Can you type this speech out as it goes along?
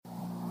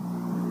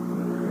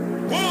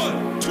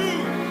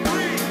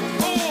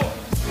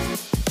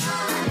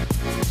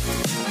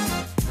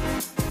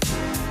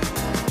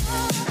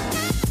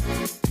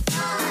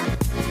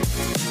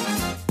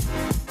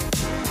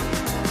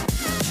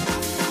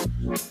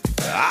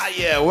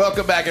Yeah,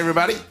 welcome back,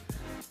 everybody.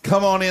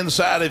 Come on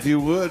inside if you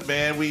would,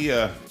 man. We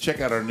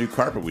check out our new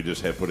carpet we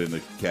just had put in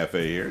the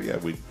cafe here. Yeah,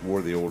 we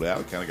wore the old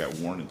out. Kind of got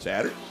worn and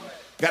tattered.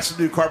 Got some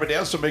new carpet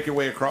down, so make your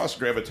way across,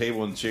 grab a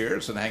table and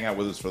chairs, and hang out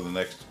with us for the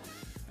next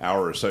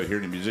hour or so here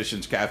in the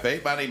Musicians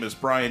Cafe. My name is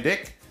Brian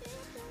Dick,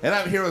 and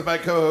I'm here with my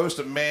co-host,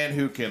 a man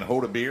who can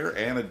hold a beer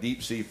and a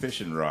deep-sea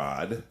fishing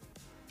rod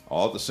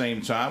all at the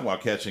same time while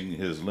catching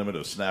his limit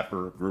of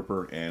snapper,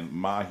 grouper, and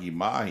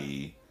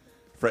mahi-mahi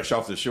fresh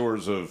off the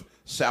shores of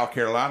South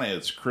Carolina.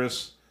 It's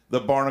Chris the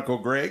Barnacle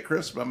Gray.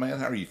 Chris, my man,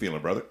 how are you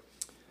feeling, brother?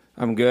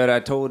 I'm good. I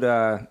told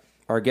our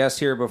guest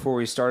here before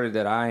we started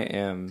that I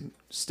am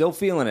still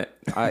feeling it.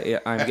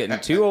 I'm getting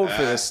too old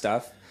for this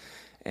stuff.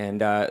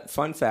 And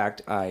fun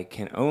fact, I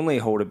can only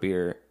hold a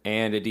beer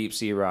and a deep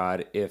sea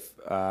rod if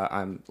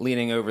I'm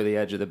leaning over the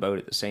edge of the boat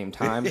at the same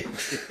time.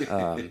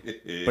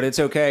 But it's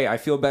okay. I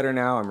feel better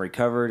now. I'm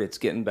recovered. It's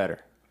getting better.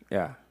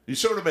 Yeah. You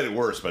sort of made it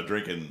worse by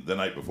drinking the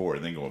night before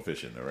and then going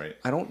fishing, though, right?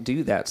 I don't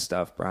do that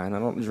stuff, Brian. I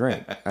don't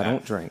drink.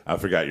 I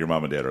forgot your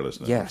mom and dad are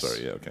listening. Yes. I'm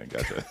sorry. Yeah, okay,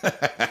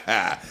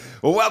 gotcha.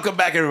 Well, welcome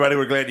back, everybody.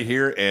 We're glad you're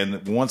here.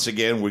 And once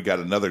again, we got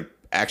another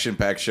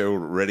action-packed show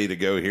ready to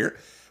go here.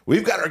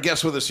 We've got our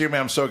guest with us here,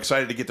 man. I'm so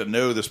excited to get to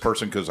know this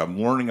person because I'm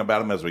learning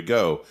about him as we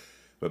go.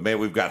 But, man,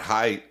 we've got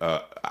high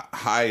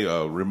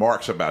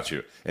remarks about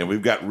you. And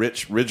we've got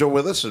Ridgell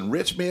with us. And,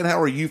 Rich, man, how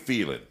are you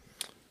feeling?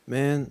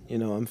 Man,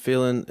 I'm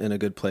feeling in a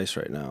good place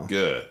right now.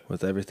 Good.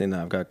 With everything that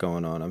I've got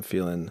going on, I'm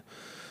feeling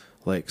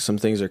like some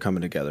things are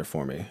coming together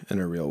for me in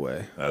a real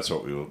way. That's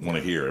what we want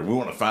to hear. And we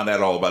want to find out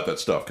all about that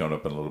stuff coming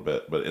up in a little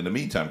bit. But in the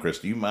meantime, Chris,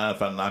 do you mind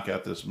if I knock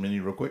out this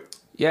menu real quick?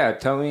 Yeah,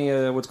 tell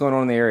me what's going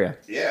on in the area.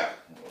 Yeah.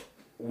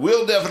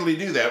 We'll definitely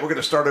do that. We're going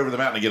to start over the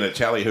mountain again at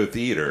Tally-Ho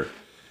Theater.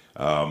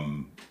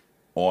 On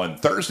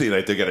Thursday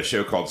night, they got a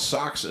show called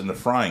Socks in the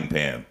Frying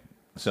Pan.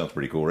 Sounds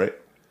pretty cool, right?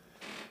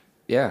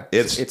 Yeah,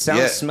 it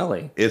sounds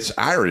smelly. It's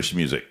Irish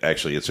music,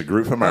 actually. It's a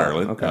group from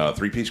Ireland, okay.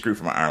 Three-piece group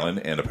from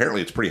Ireland, and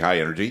apparently it's pretty high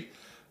energy,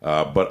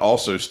 but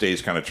also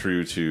stays kind of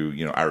true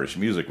to Irish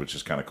music, which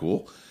is kind of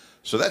cool.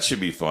 So that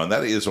should be fun.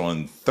 That is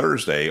on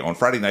Thursday. On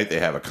Friday night, they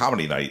have a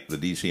comedy night. The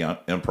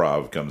DC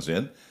Improv comes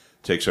in,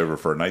 takes over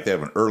for a night. They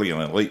have an early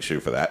and a late show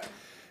for that.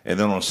 And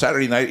then on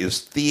Saturday night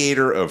is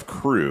Theater of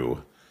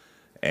Crew,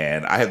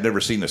 and I have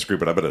never seen this group,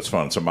 but I bet it's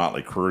fun. It's a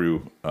Motley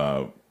Crue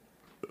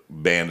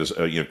band, is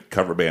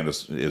cover band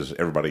is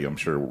everybody I'm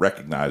sure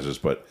recognizes,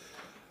 but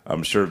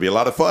I'm sure it'd be a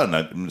lot of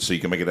fun. So you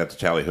can make it out to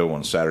Tally-Ho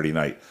on Saturday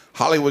night.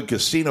 Hollywood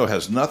Casino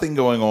has nothing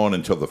going on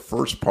until the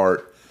first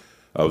part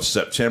of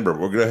September.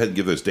 We'll go ahead and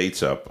give those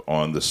dates up.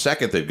 On the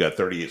 2nd, they've got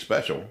 38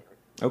 Special.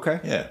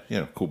 Okay.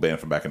 Yeah, cool band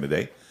from back in the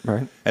day.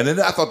 Right. And then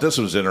I thought this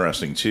was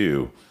interesting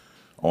too.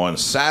 On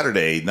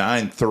Saturday,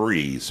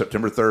 9/3,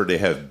 September 3rd, they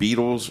have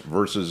Beatles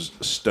versus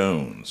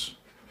Stones.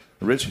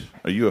 Rich,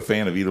 are you a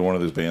fan of either one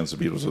of those bands,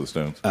 the Beatles or the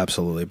Stones?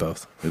 Absolutely,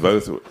 both.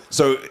 Both.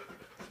 So,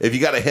 if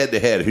you got a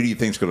head-to-head, who do you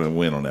think's going to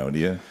win on that one? Do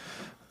you?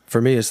 For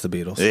me, it's the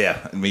Beatles.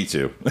 Yeah, me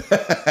too.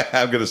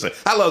 I'm going to say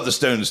I love the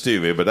Stones too,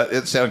 man, but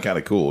it sounds kind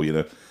of cool,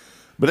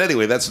 But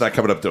anyway, that's not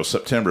coming up till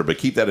September. But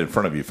keep that in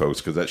front of you,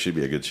 folks, because that should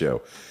be a good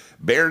show.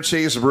 Bear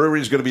Chase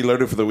Brewery is going to be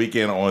loaded for the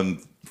weekend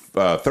on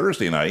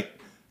Thursday night.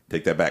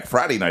 Take that back.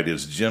 Friday night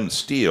is Jim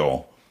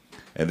Steele.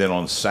 And then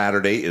on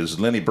Saturday is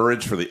Lenny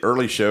Burridge for the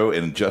early show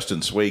and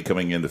Justin Sway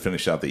coming in to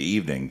finish out the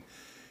evening.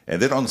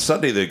 And then on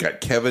Sunday, they've got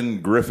Kevin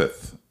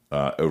Griffith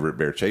over at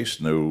Bear Chase.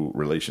 No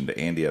relation to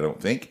Andy, I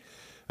don't think.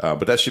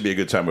 But that should be a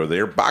good time over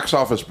there. Box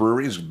Office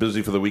Brewery is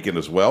busy for the weekend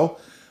as well.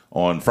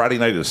 On Friday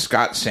night is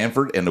Scott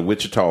Sanford and the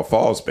Wichita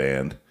Falls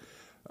Band.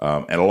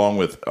 And along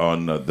with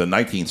on the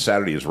 19th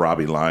Saturday is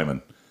Robbie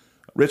Lyman.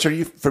 Rich, are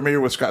you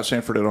familiar with Scott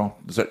Sanford at all?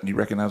 Do you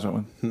recognize that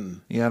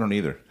one? Yeah, I don't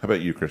either. How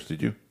about you, Chris?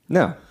 Did you?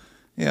 No.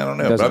 Yeah, I don't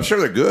know, but I'm sure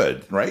they're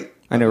good, right?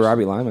 I know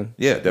Robbie Lyman.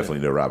 Yeah, definitely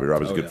know Robbie.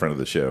 Robbie's a good friend of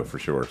the show, for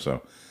sure.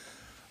 So,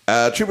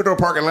 Troubadour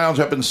Park and Lounge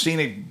up in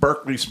scenic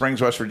Berkeley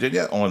Springs, West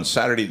Virginia on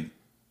Saturday.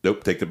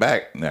 Nope, take it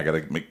back. Now I got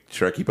to make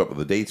sure I keep up with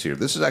the dates here.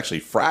 This is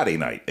actually Friday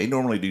night. They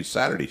normally do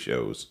Saturday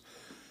shows.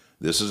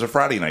 This is a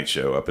Friday night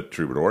show up at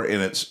Troubadour,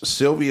 and it's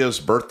Sylvia's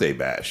birthday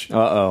bash.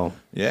 Uh-oh.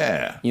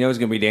 Yeah. It's going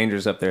to be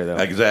dangerous up there, though.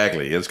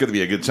 Exactly. It's going to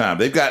be a good time.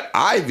 They've got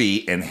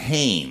Ivy and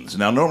Haynes.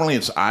 Now, normally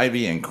it's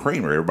Ivy and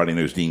Kramer. Everybody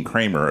knows Dean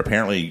Kramer.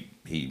 Apparently,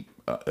 he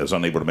is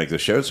unable to make the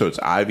show, so it's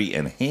Ivy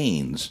and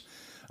Haynes.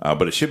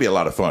 But it should be a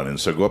lot of fun. And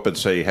so go up and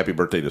say happy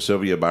birthday to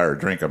Sylvia, buy her a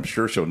drink. I'm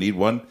sure she'll need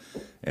one.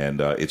 And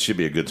it should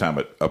be a good time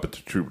up at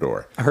the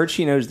Troubadour. I heard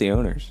she knows the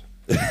owners.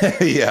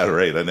 Yeah,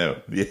 right. I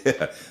know.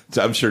 Yeah.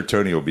 So I'm sure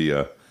Tony will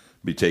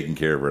be taking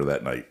care of her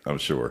that night, I'm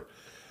sure.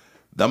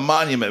 The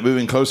Monument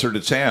moving closer to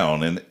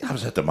town. And I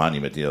was at the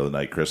Monument the other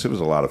night, Chris. It was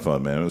a lot of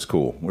fun, man. It was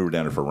cool. We were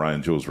down there for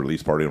Ryan Jewell's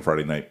release party on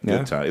Friday night.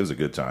 Good time. It was a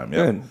good time.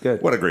 Yeah.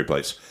 Good. What a great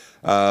place.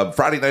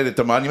 Friday night at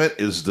the Monument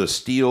is the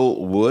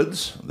Steel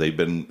Woods. They've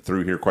been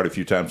through here quite a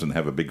few times and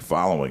have a big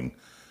following.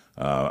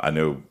 I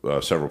know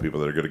several people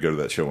that are going to go to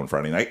that show on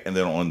Friday night. And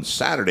then on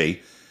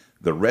Saturday,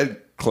 the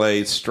Red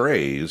Clay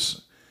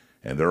Strays,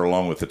 and they're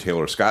along with the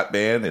Taylor Scott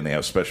Band, and they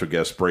have special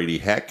guests Brady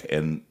Heck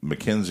and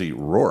Mackenzie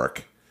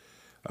Rourke.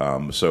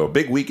 So a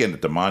big weekend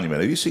at the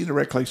Monument. Have you seen the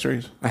Red Clay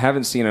Series? I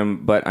haven't seen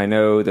them, but I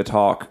know the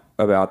talk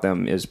about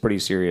them is pretty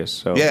serious.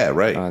 So Yeah,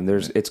 right.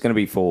 It's going to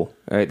be full.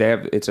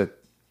 It's a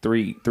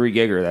three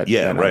gigger. That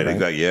Yeah, that right. night,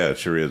 Exactly. Yeah, it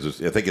sure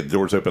is. I think the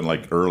doors open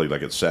like early,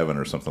 like at 7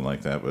 or something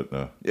like that. But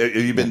have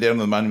you been down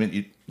to the Monument?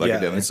 You like it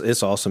down there?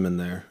 It's awesome in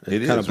there.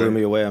 It kind of blew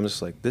me away. I'm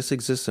just like, this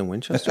exists in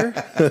Winchester?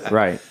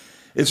 Right.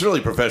 It's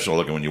really professional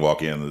looking when you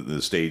walk in.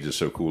 The stage is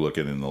so cool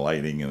looking and the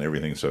lighting and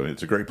everything. So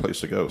it's a great place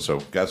to go.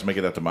 So guys, make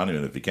it out to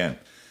Monument if you can.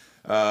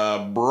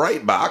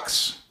 Bright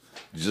Box,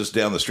 just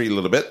down the street a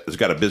little bit, has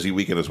got a busy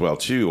weekend as well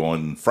too.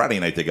 On Friday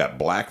night they got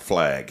Black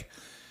Flag,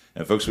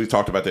 and folks, we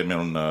talked about them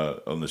on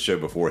the show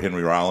before.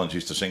 Henry Rollins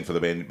used to sing for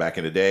the band back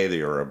in the day.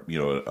 They are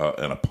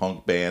a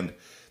punk band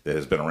that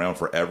has been around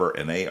forever,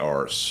 and they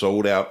are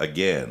sold out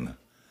again.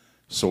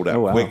 Sold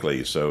out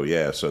quickly.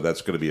 So so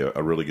that's going to be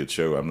a really good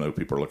show. I know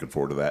people are looking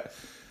forward to that.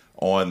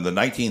 On the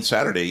 19th,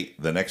 Saturday,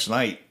 the next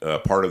night,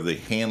 part of the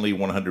Hanley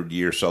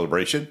 100-year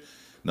celebration,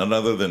 none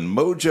other than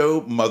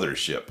Mojo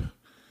Mothership.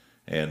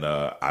 And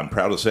I'm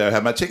proud to say I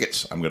have my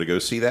tickets. I'm going to go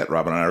see that.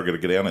 Rob and I are going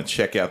to go down and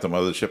check out the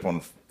Mothership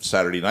on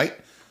Saturday night,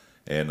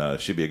 and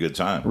should be a good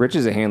time. Rich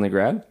is a Hanley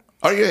grad.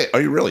 Are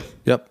you really?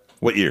 Yep.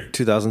 What year?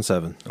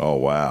 2007. Oh,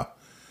 wow.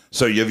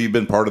 So have you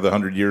been part of the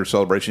 100-year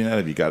celebration yet?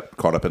 Have you got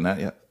caught up in that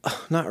yet?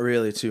 Not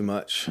really too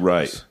much.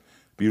 Right.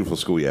 Beautiful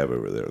school you have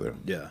over there, though.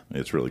 Yeah.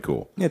 It's really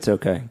cool. It's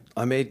okay.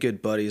 I made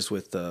good buddies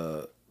with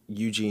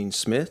Eugene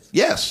Smith.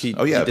 Yes. He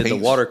he did paints. the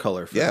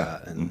watercolor for Yeah.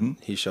 that, and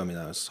he showed me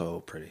that. It was so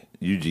pretty.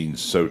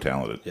 Eugene's so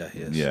talented. Yeah, he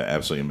is. Yeah,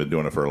 absolutely. And been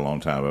doing it for a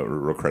long time. A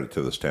real credit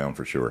to this town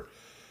for sure.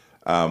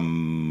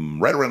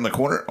 Right around the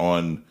corner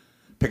on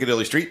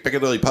Piccadilly Street,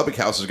 Piccadilly Public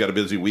House has got a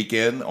busy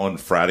weekend. On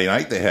Friday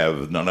night, they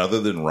have none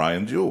other than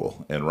Ryan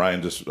Jewell. And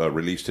Ryan just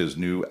released his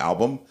new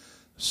album,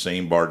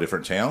 Same Bar,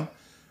 Different Town.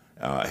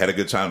 Had a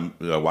good time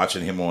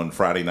watching him on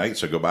Friday night,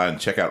 so go by and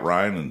check out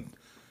Ryan and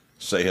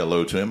say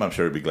hello to him. I'm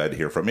sure he'd be glad to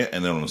hear from you.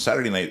 And then on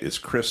Saturday night, it's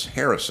Chris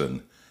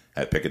Harrison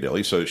at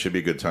Piccadilly, so it should be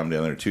a good time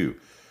down there too.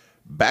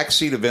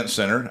 Backseat Event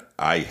Center,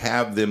 I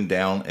have them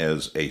down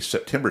as a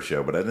September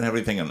show, but I didn't have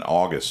anything in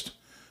August.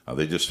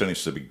 They just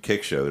finished the big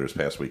kick show this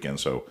past weekend,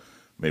 so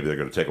maybe they're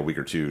going to take a week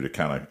or two to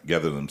kind of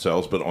gather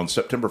themselves. But on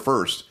September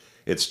 1st,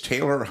 it's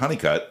Taylor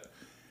Honeycutt.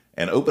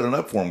 And opening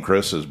up for him,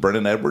 Chris, is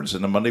Brendan Edwards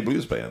and the Monday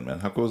Blues Band, man.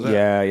 How cool is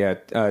that?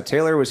 Yeah.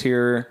 Taylor was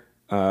here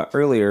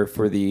earlier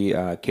for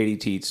the Katie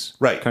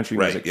Teets Country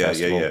Music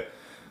Festival.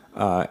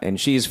 Yeah. And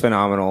she's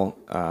phenomenal.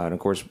 And, of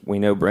course, we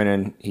know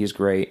Brennan. He's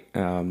great.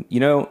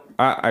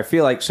 I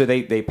feel like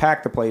they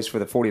packed the place for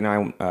the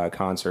 49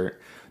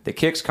 concert. The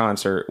Kicks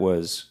concert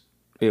was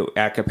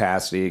at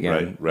capacity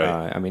again.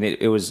 Right.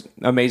 It was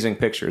amazing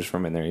pictures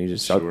from in there. You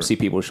just see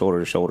people shoulder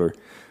to shoulder.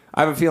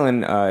 I have a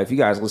feeling if you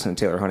guys listen to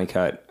Taylor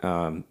Honeycutt,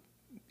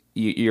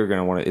 you're going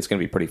to want to. It's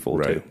going to be pretty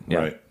full too. Yeah.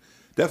 Right.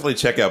 Definitely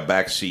check out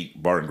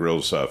Backseat Bar and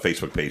Grill's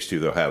Facebook page too.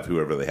 They'll have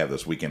whoever they have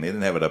this weekend. They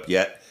didn't have it up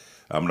yet,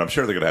 but I'm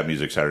sure they're going to have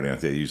music Saturday night.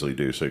 They usually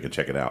do, so you can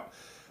check it out.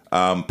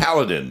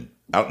 Paladin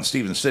out in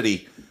Stevens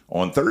City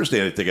on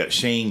Thursday night. They got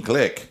Shane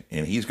Click,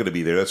 and he's going to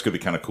be there. That's going to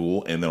be kind of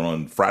cool. And then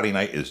on Friday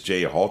night is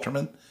Jay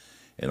Halterman.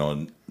 And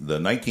on the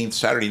 19th,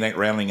 Saturday night,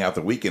 rounding out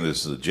the weekend,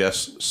 is the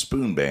Jess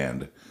Spoon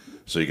Band.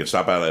 So you can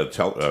stop out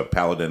at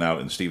Paladin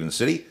out in Stevens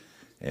City,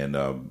 and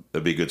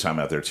it'll be a good time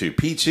out there, too.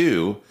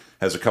 P2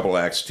 has a couple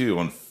acts, too.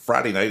 On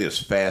Friday night is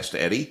Fast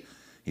Eddie.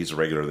 He's a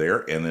regular there.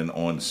 And then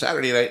on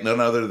Saturday night,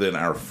 none other than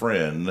our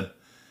friend,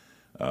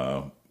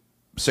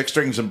 Six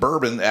Strings and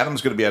Bourbon.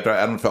 Adam's going to be out there.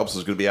 Adam Phelps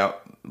is going to be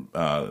out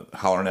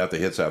hollering out the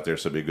hits out there,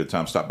 so it'll be a good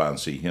time. Stop by and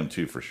see him,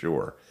 too, for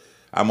sure.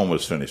 I'm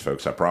almost finished,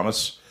 folks, I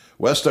promise.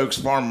 West Oaks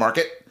Farm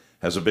Market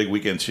has a big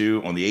weekend,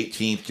 too. On the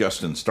 18th,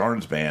 Justin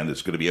Starnes Band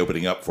is going to be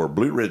opening up for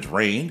Blue Ridge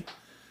Rain.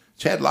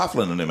 Chad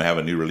Laughlin and them have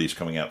a new release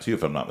coming out, too,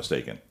 if I'm not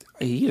mistaken.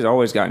 He's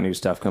always got new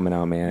stuff coming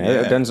out, man.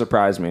 Yeah. It doesn't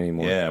surprise me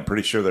anymore. Yeah, I'm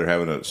pretty sure they're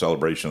having a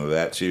celebration of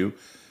that, too.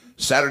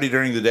 Saturday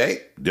during the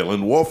day,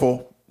 Dylan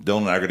Wolfel.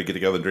 Dylan and I are going to get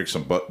together and drink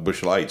some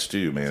Busch Lights,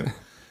 too, man.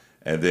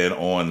 And then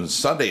on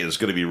Sunday, it's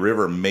going to be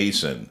River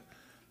Mason.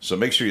 So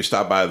make sure you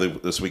stop by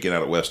this weekend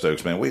out at West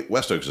Oaks, man.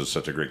 West Oaks is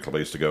such a great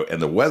place to go. And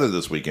the weather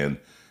this weekend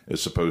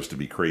is supposed to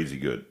be crazy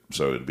good.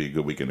 So it'd be a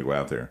good weekend to go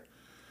out there.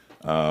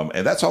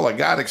 And that's all I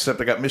got,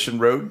 except I got Mission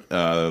Road.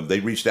 They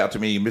reached out to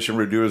me. Mission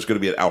Road Duo is going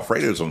to be at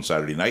Alfredo's on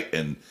Saturday night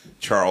in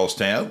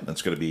Charlestown.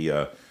 That's going to be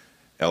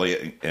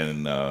Elliot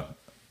and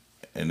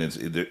it's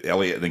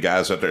Elliot and the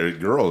guys out there,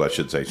 girls, I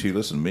should say. She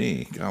listened to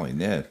me. Golly,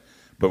 Ned.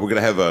 But we're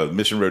going to have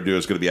Mission Road Duo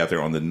is going to be out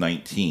there on the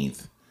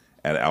 19th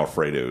at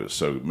Alfredo's.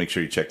 So make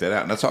sure you check that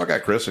out. And that's all I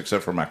got, Chris,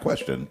 except for my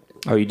question.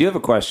 Oh, you do have a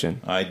question.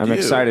 I'm do.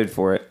 excited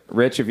for it.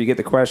 Rich, if you get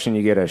the question,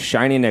 you get a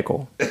shiny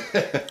nickel.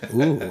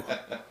 Ooh.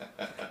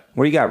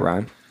 What do you got,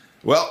 Brian?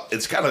 Well,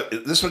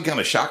 this one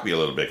kind of shocked me a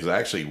little bit because I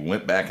actually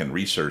went back and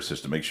researched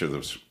this to make sure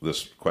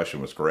this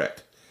question was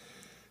correct.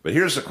 But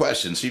here's the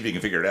question. See if you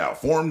can figure it out.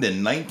 Formed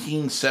in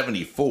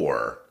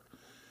 1974,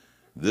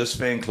 this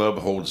fan club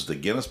holds the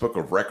Guinness Book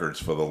of Records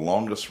for the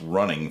longest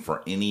running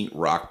for any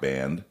rock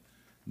band.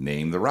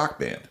 Name the rock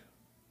band.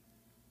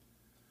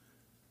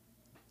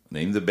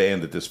 Name the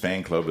band that this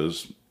fan club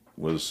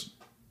was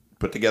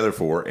put together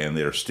for, and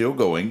they're still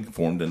going.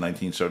 Formed in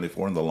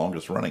 1974 and the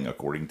longest running,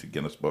 according to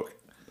Guinness Book.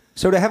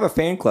 So to have a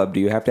fan club, do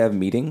you have to have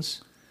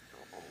meetings?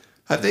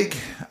 I think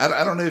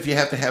I don't know if you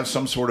have to have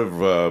some sort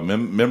of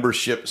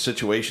membership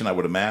situation. I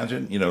would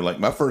imagine, like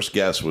my first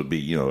guess would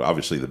be,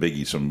 obviously the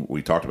biggies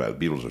we talked about,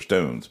 Beatles or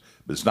Stones,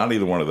 but it's not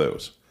either one of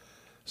those.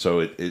 So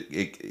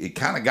it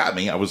kind of got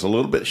me. I was a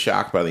little bit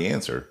shocked by the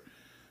answer.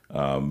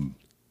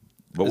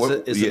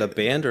 But is it a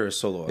band or a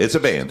solo artist? It's a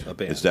band. A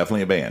band. It's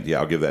definitely a band. Yeah,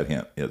 I'll give that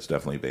hint. It's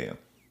definitely a band.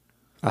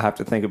 I'll have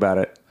to think about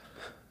it.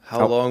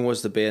 How long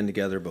was the band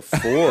together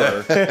before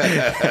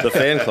the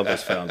fan club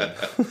was founded?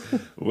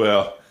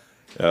 Well,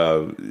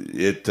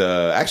 it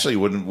actually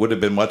would have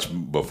been much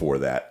before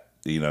that.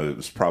 It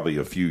was probably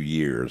a few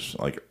years,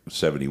 like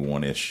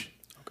 71-ish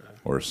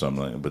or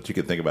something. But you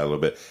can think about it a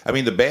little bit. I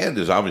mean, the band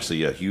is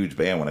obviously a huge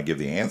band when I give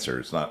the answer.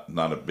 It's not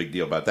a big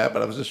deal about that,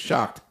 but I was just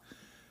shocked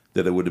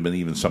that it would have been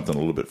even something a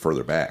little bit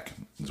further back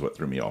is what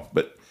threw me off.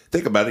 But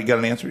think about it. You got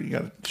an answer? You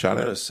got a shot at it?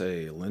 I'm going to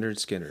say Leonard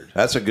Skinner.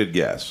 That's a good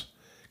guess.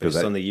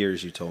 Based on the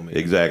years you told me.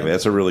 Exactly.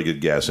 That's a really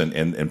good guess,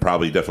 and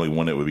probably definitely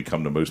one that would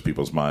come to most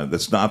people's mind.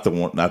 That's not the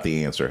one, not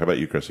the answer. How about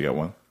you, Chris? You got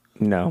one?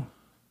 No.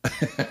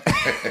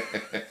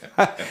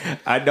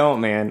 I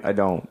don't, man. I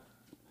don't.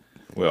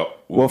 Well,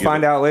 we'll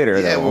find out later.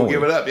 Yeah, though, we'll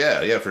give it up.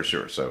 Yeah, for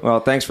sure. So, well,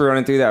 thanks for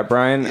running through that,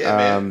 Brian.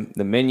 Yeah,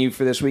 the menu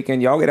for this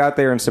weekend, y'all get out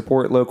there and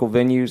support local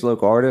venues,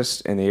 local artists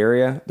in the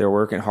area. They're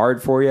working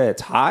hard for you.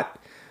 It's hot.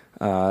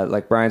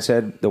 Like Brian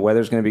said, the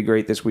weather's going to be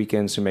great this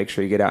weekend, so make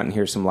sure you get out and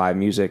hear some live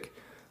music.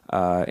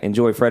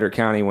 Enjoy Frederick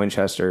County,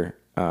 Winchester,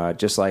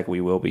 just like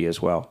we will be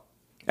as well.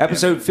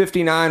 Episode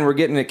 59, we're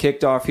getting it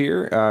kicked off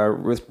here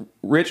with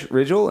Rich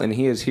Ridgell, and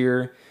he is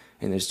here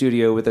in the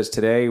studio with us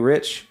today.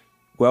 Rich,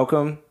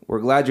 welcome.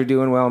 We're glad you're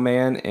doing well,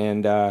 man.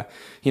 And,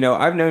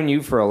 I've known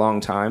you for a long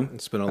time.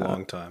 It's been a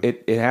long time.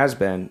 It has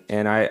been.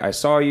 And I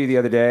saw you the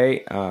other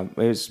day. It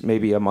was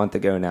maybe a month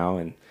ago now,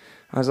 and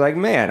I was like,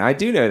 man, I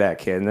do know that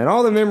kid. And then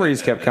all the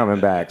memories kept coming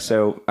back.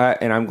 So,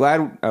 and I'm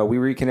glad we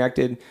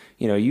reconnected.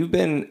 You've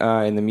been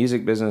in the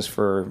music business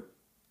for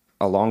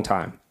a long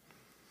time.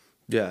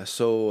 Yeah.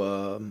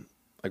 So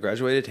I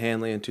graduated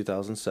Hanley in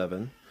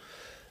 2007,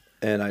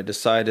 and I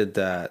decided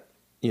that,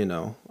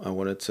 I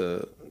wanted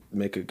to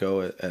make a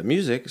go at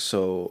music.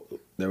 So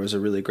there was a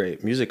really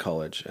great music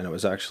college, and it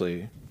was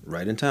actually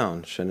right in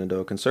town,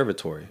 Shenandoah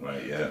Conservatory.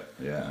 Right. Yeah,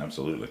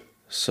 absolutely.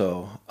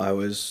 So I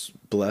was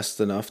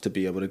blessed enough to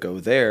be able to go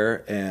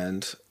there,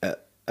 and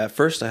at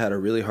first I had a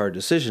really hard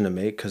decision to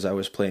make because I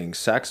was playing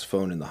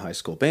saxophone in the high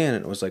school band,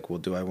 and it was like, well,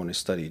 do I want to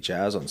study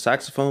jazz on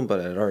saxophone? But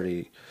I had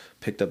already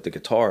picked up the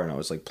guitar, and I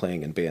was like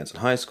playing in bands in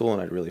high school,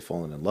 and I'd really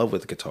fallen in love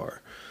with the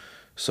guitar.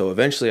 So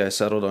eventually I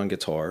settled on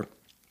guitar,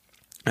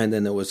 and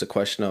then there was a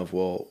question of,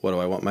 well, what do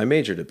I want my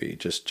major to be?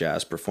 Just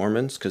jazz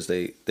performance? Because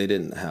they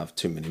didn't have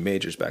too many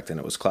majors back then.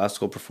 It was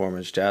classical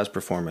performance, jazz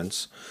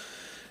performance,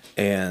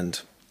 and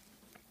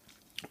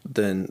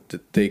then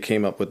they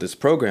came up with this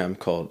program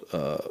called,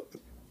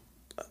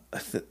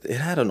 it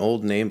had an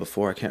old name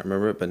before, I can't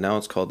remember it, but now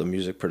it's called the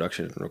Music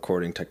Production and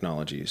Recording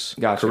Technologies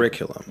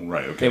Curriculum.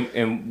 Right, okay.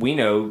 And we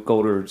know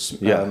Golder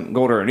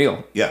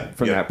O'Neill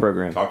from that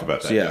program. Talked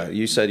about that. So,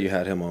 you said you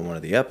had him on one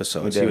of the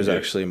episodes. He was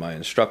actually my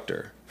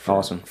instructor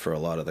for a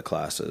lot of the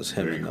classes.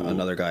 Him and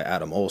another guy,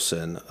 Adam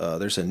Olson.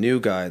 There's a new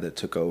guy that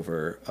took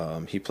over.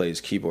 He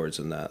plays keyboards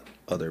in that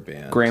other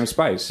band. Graham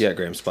Spice. Yeah,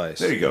 Graham Spice.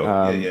 There you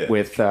go.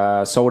 With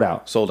Sold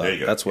Out. Sold Out. There you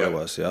go. That's what it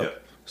was. Yep.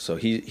 So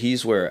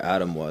he's where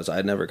Adam was.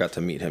 I never got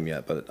to meet him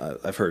yet, but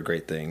I've heard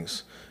great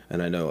things.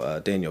 And I know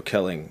Daniel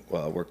Kelling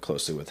worked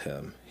closely with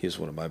him. He's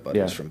one of my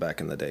buddies from back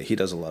in the day. He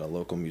does a lot of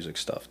local music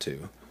stuff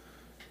too.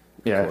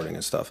 Recording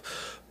and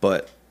stuff.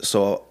 But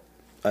so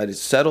I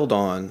settled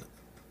on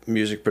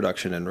music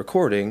production and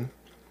recording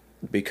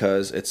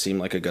because it seemed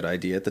like a good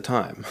idea at the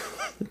time.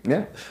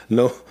 Yeah.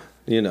 No,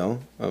 I'm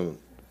a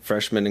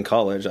freshman in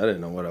college. I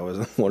didn't know what I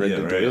wanted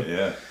to do.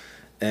 Yeah.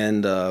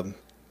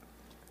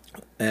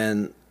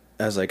 And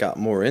as I got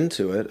more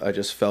into it, I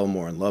just fell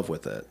more in love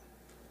with it.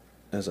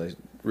 As I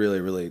really,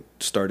 really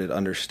started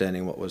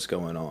understanding what was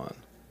going on,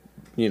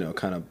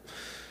 kind of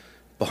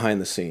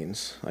behind the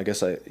scenes. I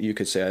guess you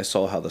could say I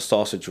saw how the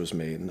sausage was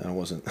made, and I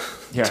wasn't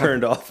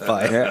turned off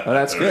by it. Yeah, well,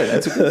 that's good.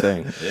 That's a good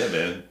thing. Yeah,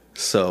 man.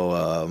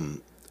 So,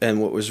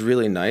 and what was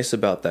really nice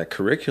about that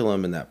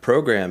curriculum and that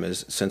program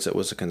is, since it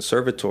was a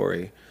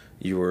conservatory,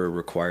 you were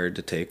required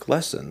to take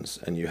lessons,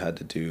 and you had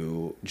to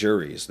do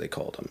juries, they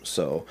called them.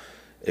 So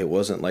it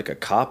wasn't like a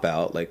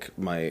cop-out. Like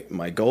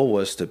my goal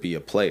was to be a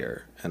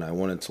player, and I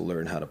wanted to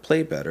learn how to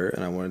play better,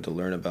 and I wanted to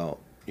learn about,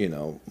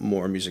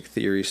 more music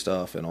theory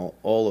stuff and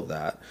all of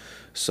that.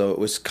 So it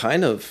was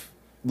kind of,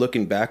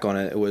 looking back on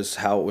it, it was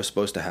how it was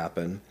supposed to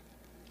happen,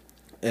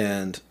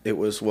 and it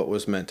was what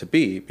was meant to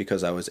be,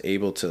 because I was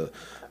able to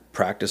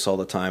practice all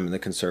the time in the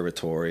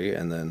conservatory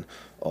and then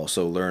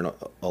also learn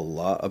a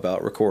lot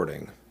about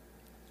recording.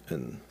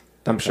 And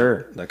I'm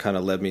sure that kind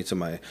of led me to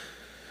my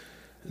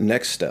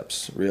next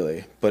steps,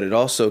 really. But it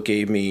also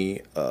gave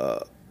me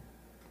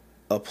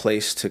a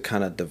place to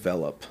kind of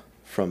develop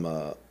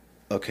from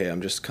okay,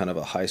 I'm just kind of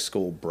a high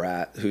school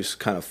brat who's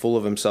kind of full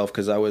of himself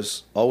because I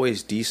was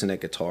always decent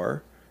at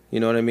guitar. You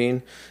know what I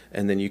mean?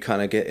 And then you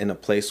kind of get in a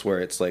place where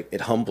it's like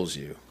it humbles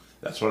you.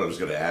 That's what I was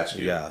going to ask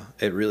you. Yeah,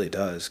 it really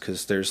does,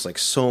 because there's like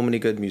so many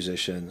good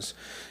musicians,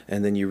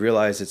 and then you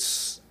realize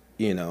it's,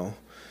 you know,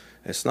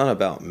 it's not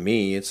about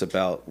me. It's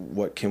about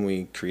what can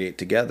we create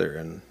together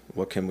and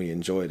what can we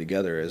enjoy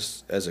together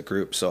as a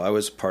group. So I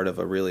was part of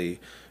a really,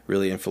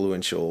 really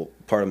influential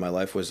part of my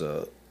life was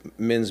a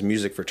men's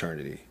music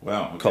fraternity.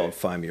 Wow, okay. Called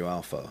Phi Mu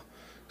Alpha.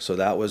 So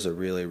that was a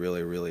really,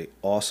 really, really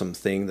awesome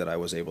thing that I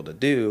was able to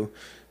do,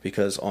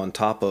 because on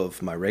top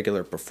of my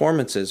regular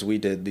performances, we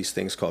did these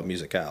things called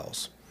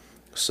musicals.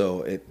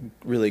 So it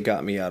really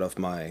got me out of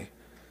my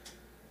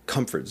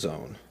comfort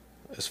zone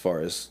as far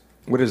as...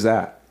 What is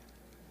that?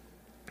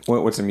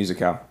 What's a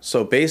musicale?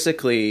 So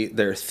basically,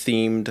 they're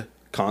themed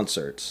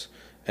concerts,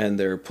 and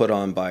they're put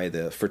on by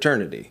the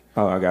fraternity.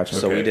 Oh, I got you.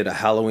 So Okay. we did a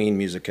Halloween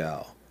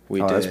musicale. We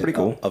did that's pretty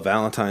cool. a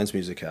Valentine's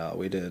musicale.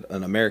 We did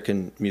an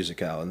American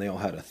musicale, and they all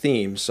had a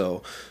theme.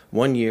 So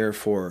one year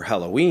for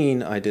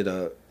Halloween, I did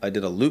a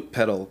loop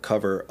pedal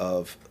cover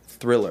of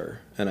Thriller,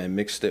 and I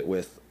mixed it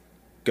with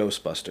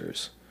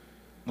Ghostbusters.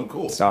 Oh,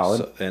 cool. Solid.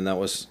 So, and that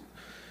was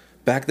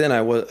back then.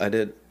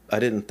 I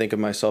didn't think of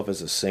myself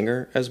as a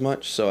singer as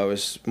much, so I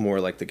was more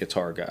like the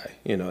guitar guy.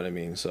 You know what I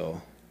mean?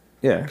 So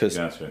Yeah. because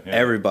Gotcha, yeah.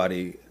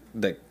 everybody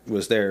that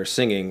was there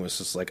singing was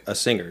just like a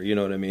singer. You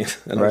know what I mean?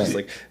 And I was just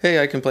Right. like,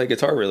 hey, I can play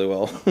guitar really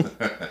well.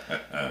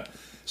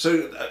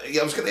 So,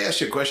 I was going to ask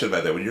you a question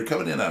about that. When you're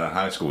coming in out of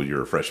high school,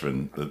 you're a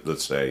freshman,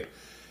 let's say,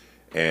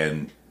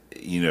 and,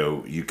 you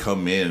know, you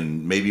come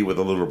in maybe with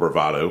a little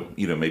bravado.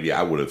 You know, maybe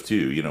I would have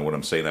too, you know what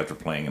I'm saying, after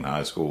playing in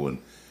high school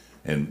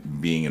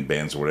and being in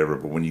bands or whatever.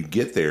 But when you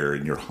get there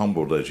and you're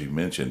humbled, as you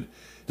mentioned,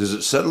 does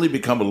it suddenly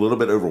become a little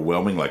bit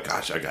overwhelming? Like,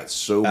 gosh, I got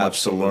so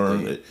much to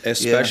learn.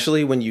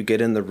 Especially when you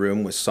get in the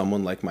room with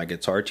someone like my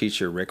guitar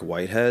teacher, Rick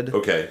Whitehead.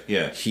 Okay,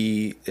 yeah.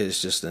 He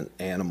is just an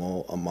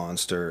animal, a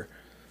monster.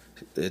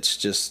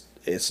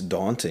 It's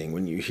daunting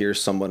when you hear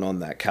someone on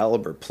that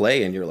caliber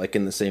play and you're like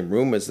in the same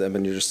room as them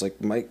and you're just like,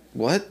 Mike,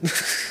 what?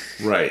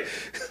 Right,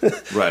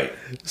 right.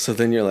 So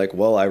then you're like,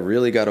 well, I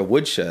really got a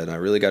woodshed and I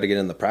really got to get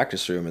in the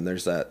practice room. And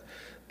there's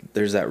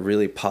that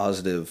really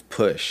positive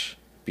push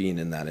being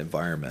in that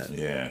environment.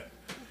 Yeah.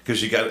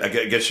 Because I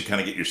guess you kind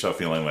of get yourself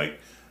feeling like,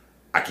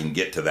 I can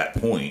get to that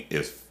point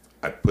if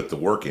I put the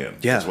work in.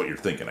 Yeah. That's what you're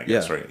thinking, I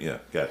guess, Yeah. right? Yeah,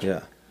 gotcha.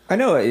 Yeah. I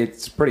know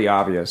it's pretty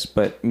obvious,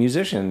 but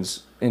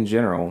musicians in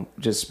general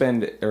just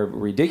spend a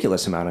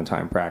ridiculous amount of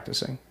time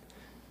practicing.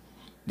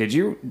 Did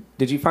you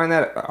find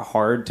that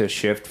hard to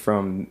shift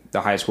from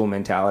the high school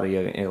mentality?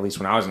 At least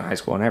when I was in high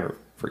school, I never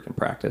freaking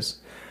practiced.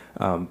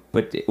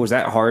 But was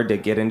that hard to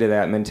get into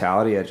that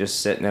mentality of just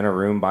sitting in a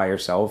room by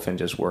yourself and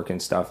just working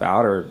stuff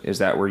out, or is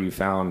that where you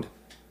found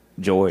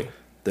joy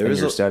in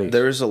your studies?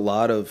 There is a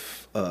lot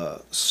of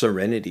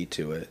serenity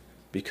to it,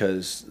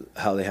 because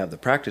how they have the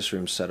practice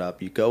room set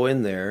up, you go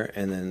in there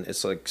and then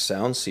it's like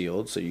sound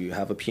sealed, so you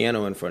have a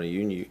piano in front of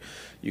you and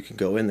you can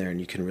go in there and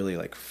you can really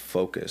like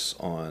focus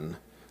on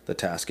the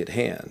task at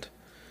hand.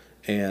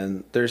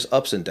 And there's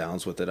ups and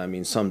downs with it. I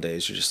mean, some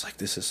days you're just like,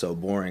 this is so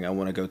boring, I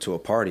want to go to a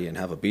party and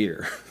have a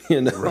beer.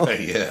 You know? Right,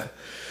 yeah.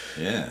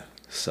 Yeah.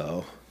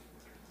 So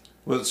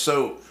Well,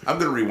 so I'm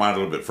going to rewind a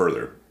little bit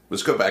further.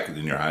 Let's go back in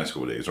your high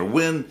school days. Or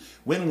when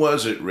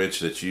was it,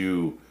 Rich, that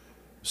you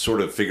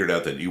sort of figured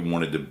out that you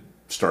wanted to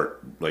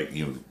start, like,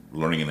 you know,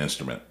 learning an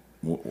instrument?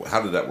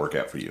 How did that work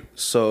out for you?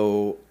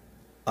 So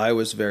I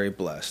was very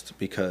blessed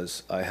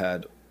because I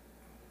had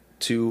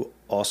two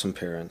awesome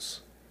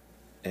parents,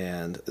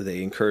 and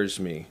they encouraged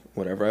me.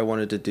 Whatever I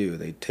wanted to do,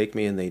 they'd take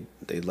me and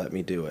they'd let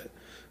me do it.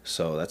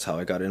 So that's how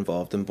I got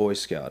involved in Boy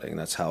Scouting.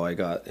 That's how I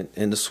got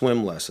into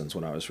swim lessons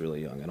when I was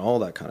really young and all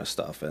that kind of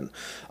stuff. And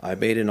I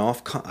made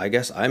I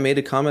guess I made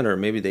a comment, or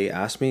maybe they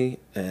asked me,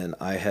 and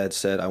I had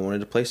said I wanted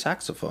to play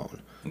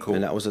saxophone. Cool.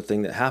 And that was a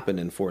thing that happened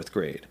in fourth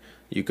grade.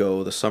 You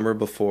go the summer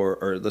before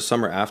or the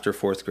summer after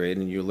fourth grade,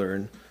 and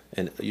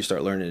you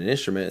start learning an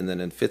instrument. And then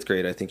in fifth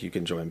grade, I think you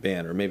can join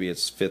band, or maybe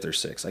it's fifth or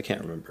sixth. I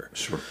can't remember.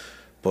 Sure.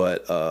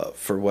 But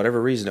for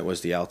whatever reason, it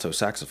was the alto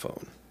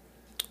saxophone.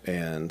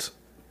 And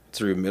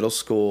through middle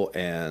school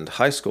and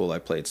high school, I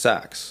played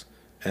sax.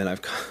 And I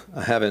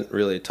haven't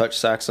really touched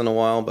sax in a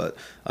while, but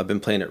I've been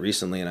playing it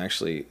recently and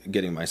actually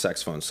getting my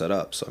saxophone set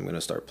up. So I'm going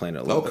to start playing it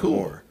a little bit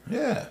more.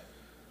 Yeah.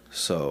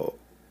 So,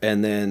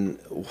 and then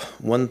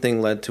one thing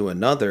led to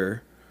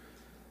another.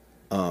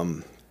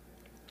 I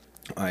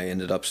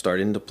ended up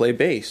starting to play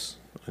bass.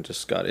 I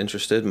just got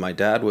interested. My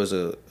dad was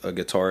a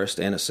guitarist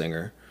and a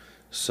singer,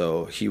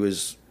 so he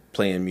was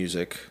playing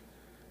music.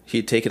 He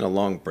had taken a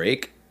long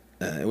break.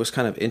 It was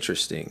kind of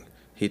interesting.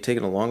 He'd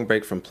taken a long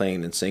break from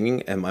playing and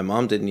singing, and my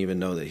mom didn't even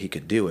know that he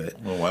could do it.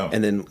 Oh, wow.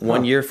 And then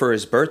one year for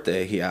his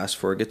birthday, he asked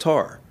for a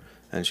guitar.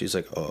 And she's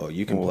like, "Oh,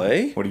 you can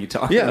play? What are you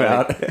talking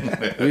about?"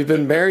 Like, we've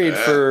been married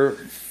for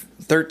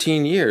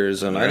 13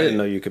 years, and I didn't Right.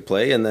 know you could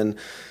play. And then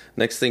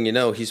next thing you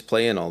know, he's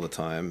playing all the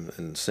time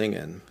and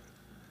singing.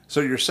 So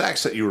your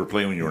sax that you were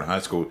playing when you were in high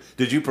school,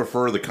 did you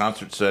prefer the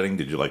concert setting?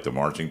 Did you like the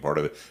marching part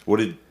of it?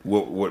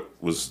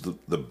 What was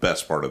the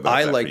best part of that?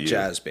 I like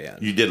jazz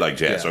band. You did like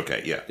jazz, Yeah.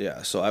 okay, yeah.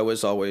 Yeah, so I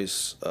was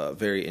always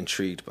very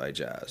intrigued by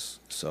jazz.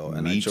 So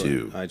Me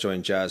too. I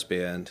joined jazz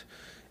band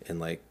in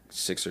like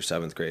 6th or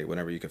 7th grade,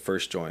 whenever you could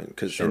first join,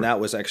 Sure. and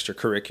that was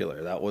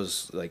extracurricular. That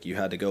was like you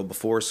had to go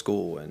before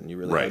school, and you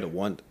really Right. had to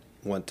want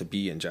to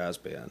be in jazz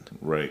band.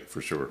 Right,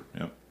 for sure.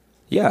 Yeah.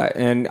 Yeah,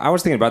 and I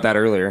was thinking about that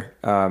earlier.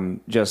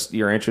 Just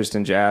your interest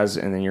in jazz,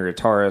 and then your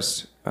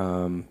guitarist.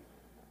 I'm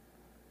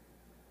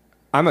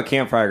a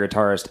campfire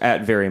guitarist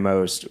at very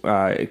most,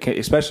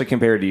 especially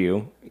compared to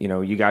you. You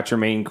know, you got your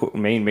main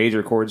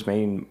major chords,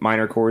 main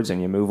minor chords,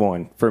 and you move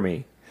on. For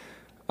me,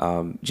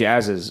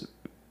 jazz is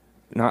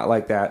not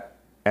like that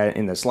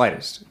in the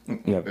slightest.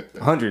 You know,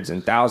 hundreds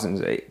and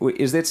thousands.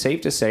 Is it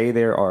safe to say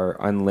there are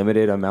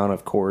unlimited amount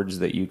of chords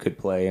that you could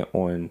play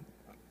on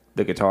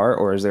the guitar,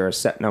 or is there a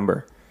set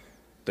number?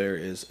 There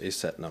is a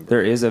set number.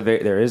 There is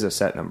a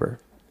set number.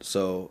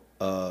 So,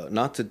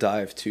 not to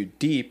dive too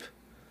deep,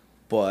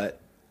 but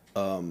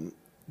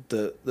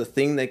the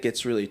thing that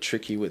gets really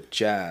tricky with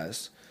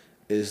jazz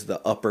is the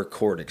upper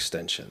chord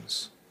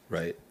extensions,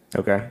 right?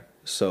 Okay.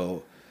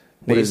 So,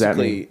 What does that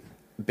mean?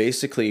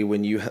 basically,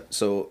 when you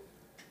so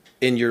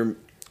in your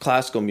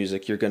classical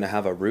music, you're going to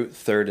have a root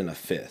third and a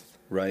fifth,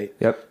 right?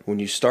 Yep. When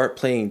you start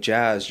playing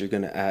jazz, you're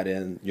going to add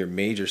in your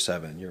major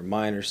 7, your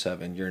minor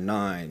 7, your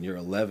 9, your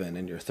 11,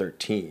 and your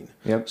 13.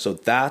 Yep. So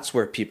that's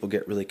where people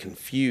get really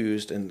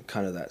confused and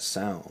kind of that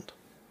sound.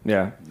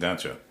 Yeah.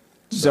 Gotcha.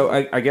 So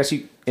I guess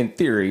in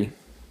theory,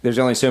 there's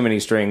only so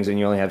many strings and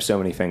you only have so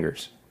many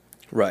fingers.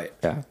 Right.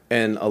 Yeah.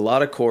 And a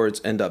lot of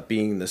chords end up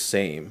being the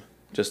same,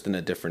 just in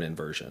a different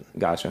inversion.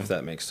 Gotcha. If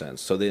that makes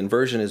sense. So the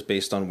inversion is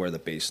based on where the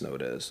bass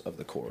note is of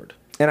the chord.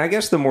 And I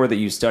guess the more that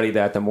you study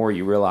that, the more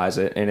you realize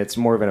it, and it's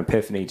more of an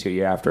epiphany to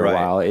you after a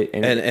while.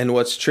 And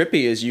what's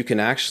trippy is you can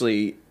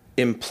actually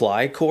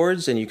imply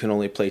chords and you can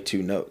only play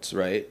 2 notes,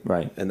 right?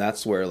 Right. And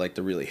that's where like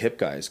the really hip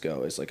guys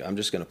go. Is like, I'm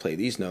just going to play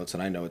these notes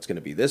and I know it's going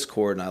to be this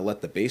chord and I let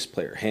the bass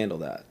player handle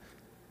that.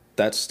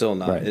 That's still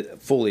not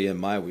fully in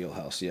my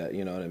wheelhouse yet.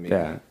 You know what I mean?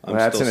 Yeah, I'm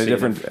that's still in a seeing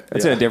different. it.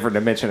 That's in a different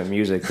dimension of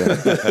music.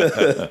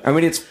 I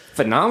mean, it's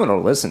phenomenal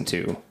to listen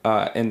to.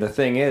 And the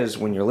thing is,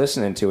 when you're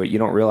listening to it, you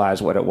don't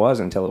realize what it was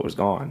until it was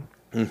gone.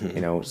 Mm-hmm.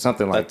 You know,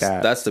 something like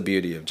that. That's the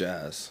beauty of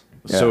jazz.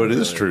 So it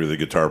is true that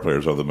guitar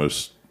players are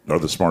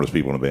the smartest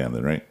people in a band,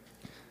 then, right?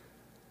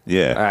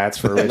 Yeah. That's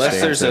for Rich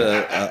Unless there's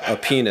Dancer. a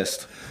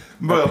pianist.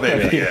 Well,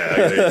 maybe,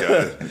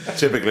 yeah.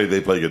 Typically, they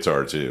play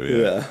guitar, too.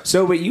 Yeah.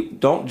 So, but you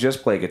don't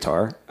just play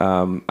guitar.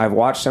 I've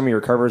watched some of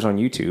your covers on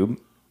YouTube.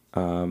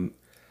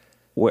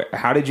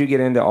 How did you get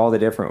into all the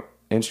different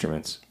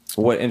instruments?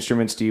 What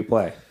instruments do you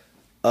play?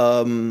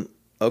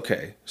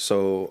 Okay,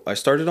 so I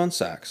started on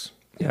sax.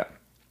 Yeah.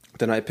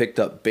 Then I picked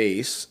up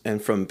bass,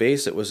 and from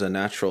bass it was a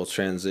natural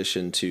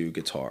transition to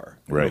guitar.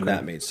 Right. And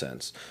that made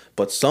sense.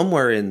 But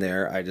somewhere in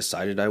there, I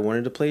decided I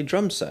wanted to play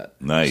drum set.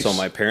 Nice. So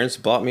my parents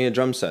bought me a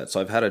drum set. So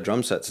I've had a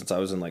drum set since I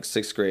was in like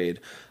 6th grade.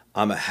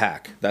 I'm a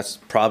hack. That's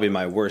probably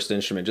my worst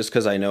instrument, just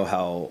because I know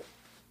how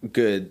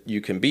good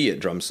you can be at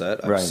drum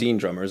set. I've seen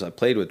drummers. I've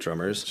played with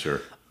drummers.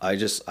 Sure.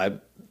 I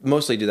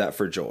mostly do that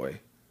for joy.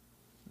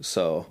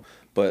 So,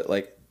 but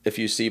like if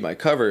you see my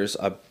covers,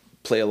 I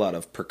play a lot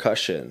of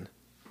percussion.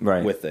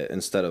 With it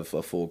instead of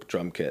a full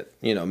drum kit.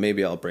 You know,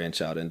 maybe I'll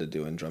branch out into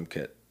doing drum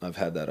kit. I've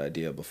had that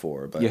idea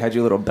before. But You had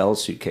your little bell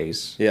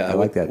suitcase. yeah, I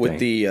like that with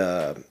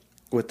thing.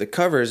 With the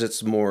covers,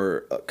 it's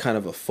more kind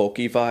of a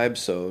folky vibe,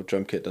 so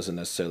drum kit doesn't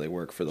necessarily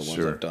work for the ones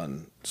I've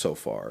done so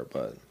far.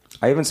 But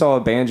I even saw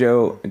a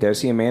banjo. Did I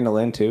see a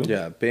mandolin too?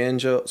 yeah,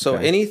 banjo. So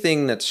Okay.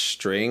 anything that's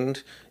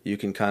stringed, you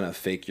can kind of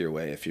fake your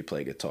way if you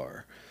play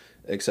guitar.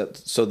 Except,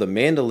 so the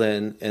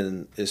mandolin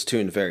is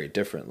tuned very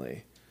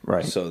differently.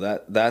 Right. So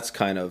that's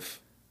kind of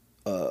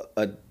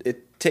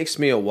it takes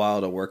me a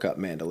while to work up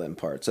mandolin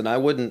parts, and I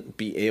wouldn't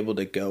be able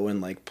to go and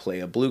like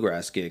play a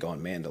bluegrass gig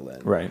on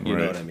mandolin. Right. You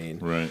know what I mean?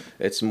 Right.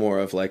 It's more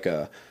of like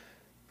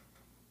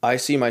I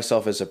see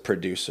myself as a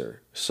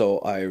producer, so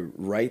I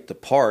write the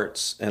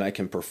parts and I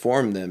can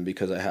perform them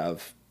because I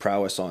have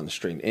prowess on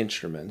stringed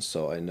instruments.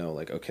 So I know,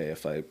 like, okay,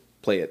 if I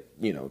play it,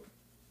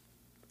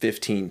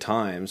 15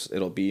 times,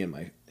 it'll be in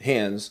my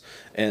hands.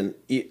 And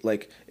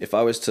like, if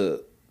I was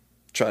to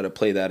try to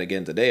play that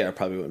again today, I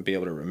probably wouldn't be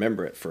able to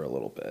remember it for a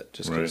little bit,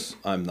 just because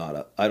I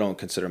don't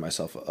consider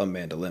myself a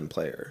mandolin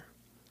player.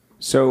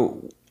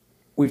 So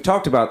we've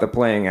talked about the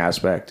playing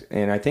aspect,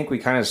 and I think we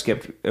kind of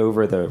skipped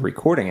over the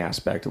recording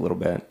aspect a little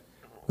bit.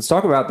 Let's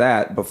talk about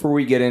that before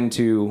we get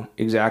into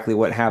exactly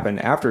what happened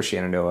after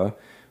Shenandoah,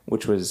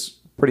 which was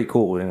pretty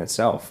cool in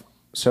itself.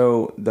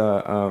 So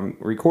the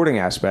recording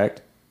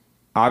aspect,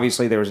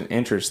 obviously there was an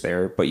interest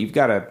there, but you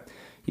got to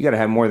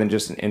have more than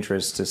just an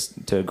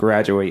interest to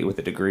graduate with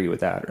a degree with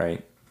that,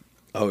 right?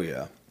 Oh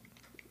yeah,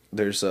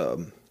 there's a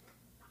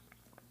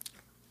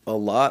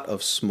lot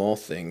of small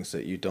things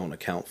that you don't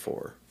account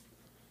for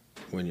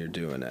when you're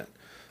doing it.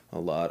 A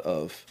lot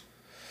of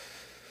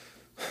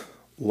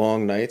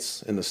long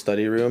nights in the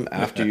study room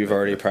after you've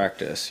already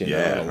practiced, and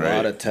a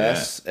lot of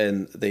tests.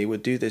 And they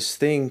would do this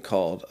thing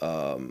called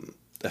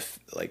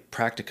like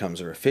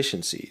practicums or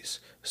efficiencies.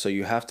 So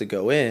you have to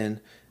go in,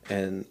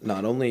 and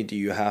not only do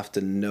you have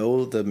to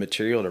know the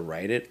material to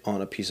write it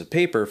on a piece of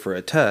paper for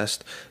a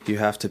test, you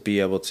have to be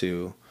able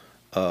to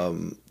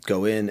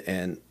go in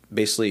and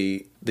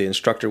basically the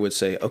instructor would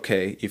say,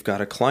 okay, you've got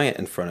a client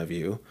in front of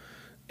you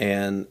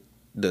and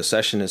the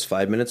session is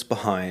 5 minutes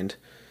behind.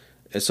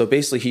 And so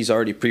basically he's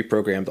already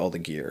pre-programmed all the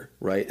gear,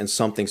 right? And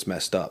something's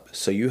messed up.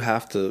 So you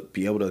have to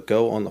be able to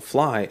go on the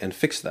fly and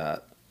fix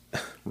that.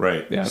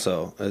 Right. Yeah.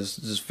 So it's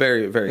just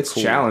very, very It's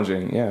cool.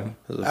 challenging, yeah.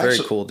 It's a very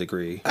cool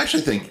degree. I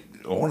actually think,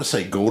 I want to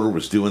say Golder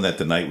was doing that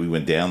the night we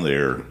went down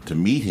there to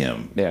meet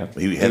him. Yeah.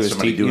 He had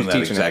somebody doing that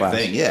teaching a exact class.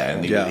 thing. Yeah.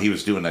 And he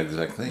was doing that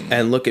exact thing.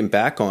 And looking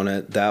back on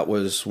it, that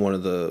was one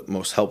of the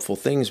most helpful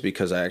things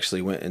because I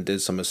actually went and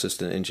did some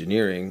assistant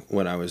engineering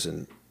when I was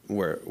in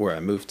where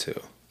I moved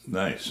to.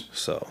 Nice.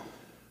 So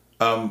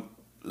at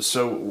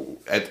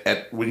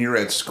when you're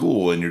at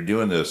school and you're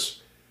doing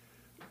this,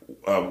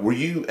 were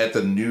you at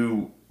the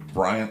new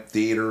Bryant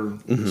Theater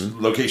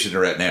location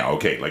they're at now?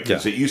 Okay,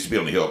 because it used to be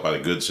on the hill by the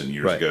Goodson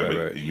years ago,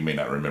 but you may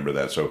not remember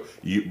that.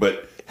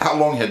 But how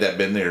long had that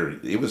been there?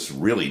 It was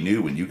really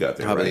new when you got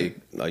there, probably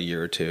right? a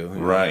year or two.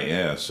 Right,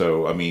 yeah.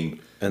 So, I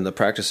mean... And the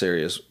practice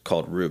area is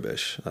called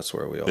Rubish. That's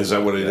where we all... Is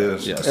that what it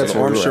is? Yeah, Okay.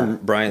 so Armstrong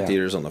Bryant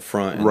Theater's on the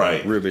front, and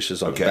Rubish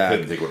is on the back. I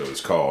couldn't think what it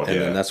was called,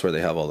 and then that's where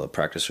they have all the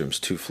practice rooms,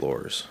 2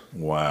 floors.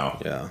 Wow.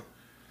 Yeah.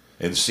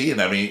 And seeing,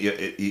 I mean,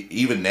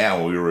 even now,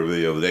 when we were over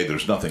the other day,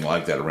 there's nothing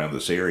like that around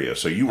this area.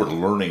 So you were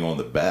learning on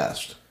the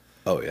best.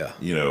 Oh, yeah.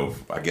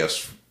 I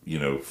guess,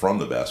 from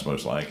the best,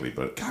 most likely.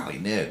 But, golly,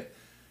 Ned,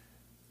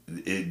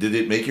 did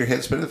it make your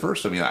head spin at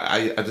first? I mean,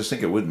 I just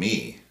think it would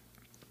me.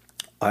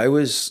 I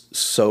was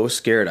so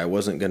scared I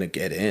wasn't going to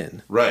get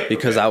in. Right.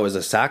 Because I was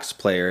a sax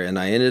player, and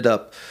I ended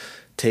up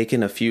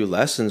taking a few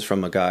lessons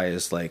from a guy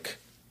as, like,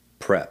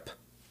 prep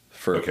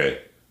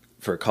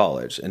for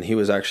college. And he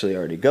was actually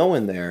already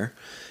going there.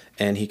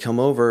 And he come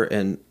over,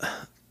 and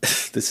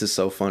this is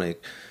so funny.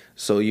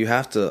 So you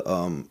have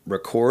to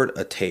record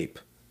a tape.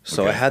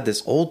 So I had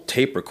this old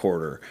tape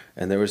recorder,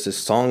 and there was this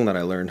song that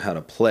I learned how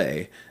to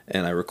play,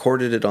 and I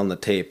recorded it on the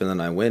tape, and then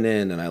I went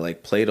in and I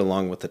played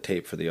along with the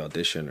tape for the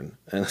audition,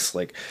 and it's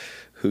like,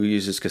 who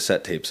uses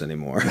cassette tapes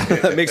anymore?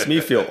 That makes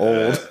me feel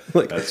old.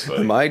 That's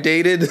funny. Am I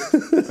dated?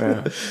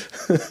 That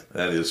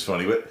is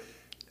funny, but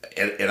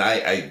and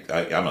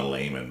I'm a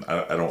layman.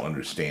 I don't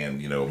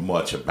understand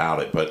much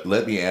about it. But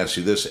let me ask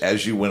you this: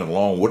 as you went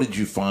along, what did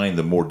you find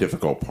the more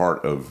difficult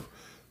part of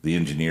the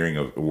engineering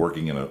of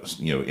working in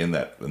in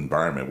that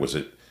environment? Was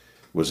it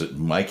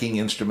miking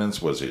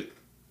instruments? Was it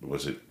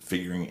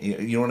figuring?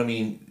 You know what I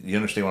mean? You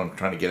understand what I'm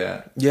trying to get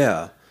at?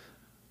 Yeah.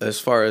 As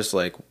far as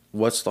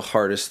what's the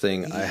hardest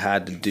thing I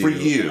had to do for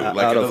you,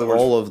 out of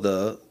all of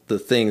the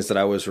things that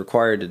I was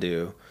required to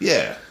do?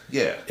 Yeah.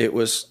 It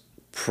was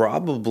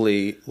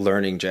probably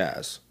learning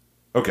jazz.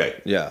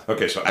 Okay. Yeah.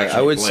 Okay. So actually,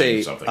 I would playing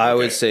say something. I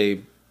would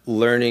say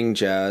learning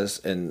jazz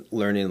and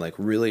learning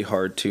really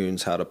hard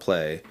tunes how to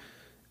play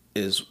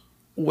is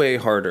way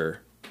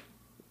harder.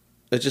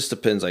 It just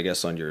depends, I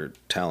guess, on your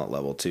talent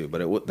level too.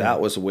 But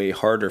that was way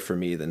harder for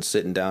me than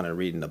sitting down and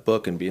reading a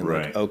book and being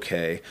like,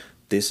 okay,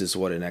 this is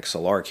what an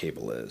XLR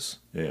cable is.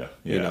 Yeah.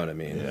 You know what I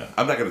mean? Yeah.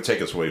 I'm not going to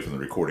take us away from the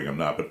recording. I'm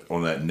not. But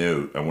on that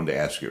note, I wanted to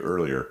ask you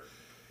earlier,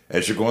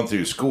 as you're going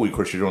through school, of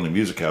course, you're doing the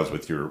music house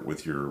with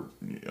your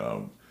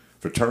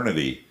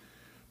fraternity.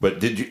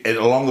 But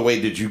along the way,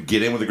 did you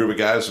get in with a group of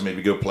guys and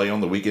maybe go play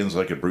on the weekends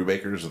like at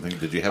Brewbakers and things?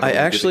 Did you have? I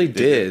actually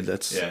did.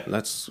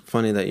 That's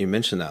funny that you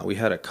mentioned that. We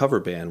had a cover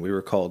band. We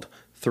were called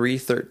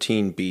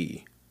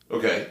 313B.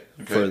 Okay.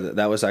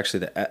 That was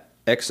actually the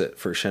exit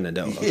for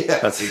Shenandoah. Yeah,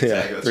 that's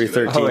exactly.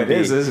 313B. Oh, it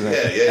is, isn't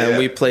it? Yeah. And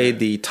we played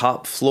the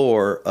top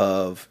floor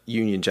of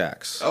Union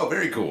Jacks. Oh,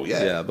 very cool.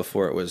 Yeah. Yeah,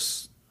 before it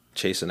was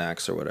Chase and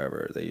Axe or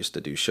whatever. They used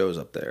to do shows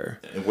up there.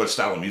 And what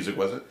style of music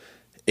was it?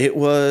 It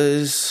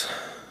was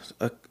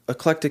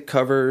eclectic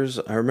covers.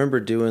 I remember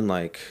doing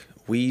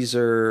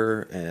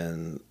Weezer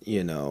and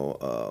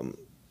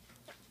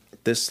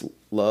This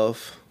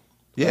Love.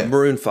 Yeah.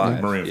 Maroon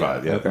 5. Maroon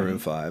 5, yeah. Maroon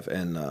 5.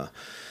 And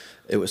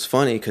it was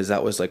funny because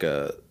that was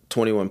a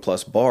 21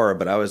 plus bar,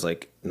 but I was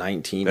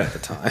 19 at the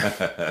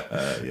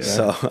time.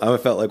 So I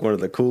felt like one of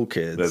the cool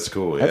kids. That's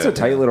cool. Yeah. That's a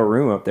tight little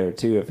room up there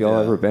too. If y'all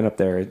ever been up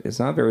there, it's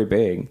not very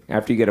big.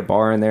 After you get a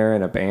bar in there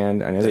and a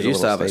band, I know They there's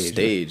used to have stage. a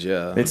stage,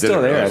 yeah. It's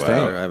still there, I think.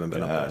 I haven't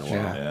been up there in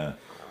a while. Yeah.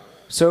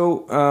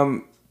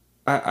 So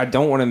I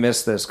don't want to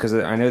miss this because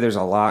I know there's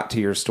a lot to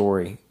your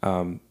story.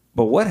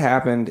 But what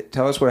happened?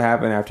 Tell us what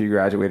happened after you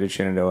graduated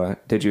Shenandoah.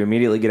 Did you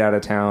immediately get out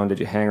of town? Did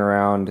you hang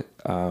around?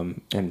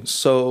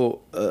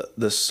 So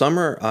the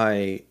summer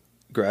I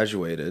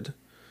graduated,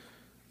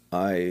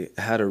 I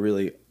had a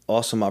really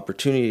awesome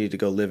opportunity to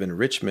go live in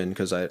Richmond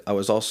because I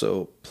was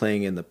also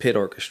playing in the pit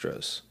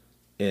orchestras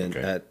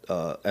at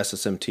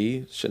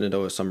SSMT,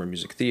 Shenandoah Summer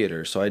Music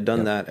Theater. So I'd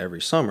done that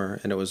every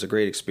summer, and it was a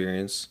great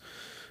experience.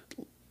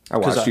 I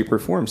watched you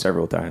perform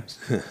several times.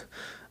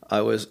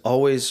 I was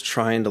always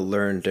trying to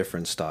learn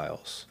different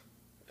styles.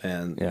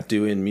 And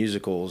doing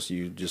musicals,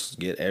 you just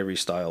get every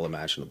style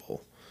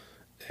imaginable.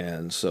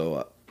 And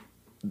so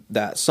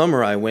that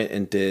summer I went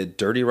and did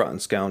Dirty Rotten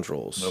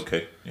Scoundrels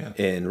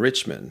in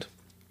Richmond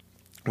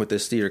with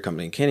this theater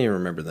company. Can't even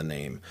remember the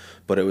name,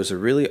 but it was a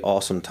really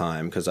awesome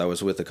time because I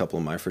was with a couple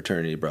of my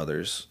fraternity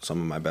brothers, some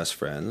of my best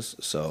friends.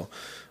 So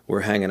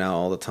we're hanging out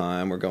all the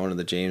time. We're going to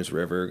the James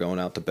River, going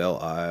out to Belle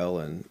Isle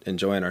and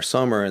enjoying our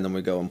summer. And then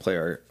we go and play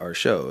our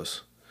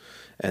shows.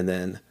 And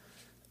then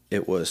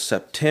it was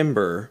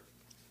September.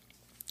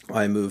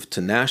 I moved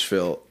to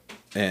Nashville.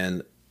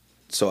 And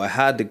so I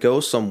had to go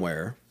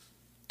somewhere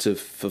to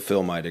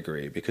fulfill my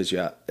degree because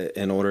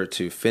in order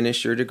to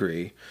finish your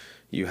degree,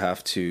 you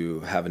have to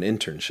have an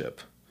internship.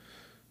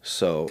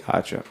 So,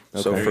 gotcha.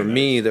 Okay. So for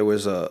me, there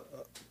was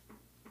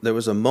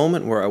a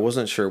moment where I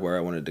wasn't sure where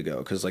I wanted to go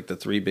because like the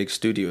three big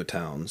studio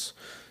towns,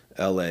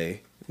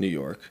 L.A., New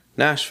York,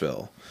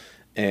 Nashville,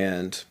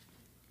 and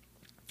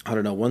I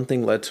don't know, one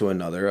thing led to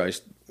another. I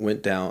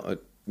went down.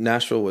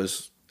 Nashville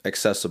was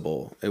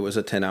accessible. It was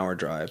a 10-hour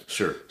drive.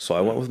 Sure. So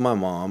I went with my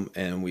mom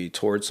and we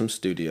toured some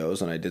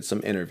studios and I did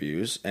some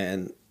interviews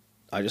and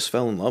I just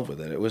fell in love with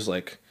it. It was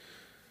like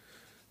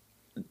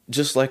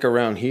just like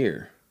around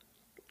here.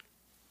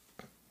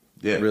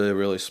 Yeah. Really,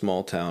 really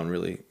small town,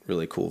 really,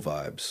 really cool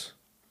vibes.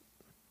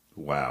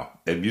 Wow.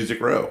 And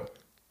Music Row.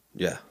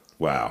 Yeah.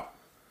 Wow.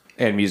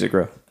 And Music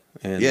Row.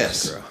 And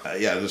yes.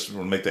 Yeah, I just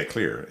want to make that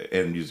clear.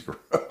 And Music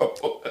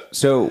Row.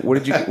 So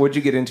what'd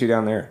you get into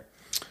down there?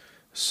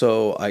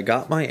 So I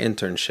got my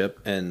internship,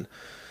 and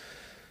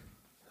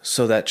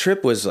so that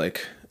trip was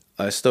like,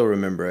 I still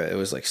remember it. It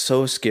was like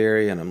so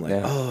scary, and I'm like,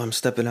 oh, I'm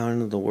stepping out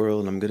into the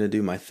world, and I'm gonna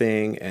do my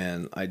thing.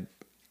 And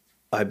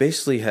I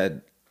basically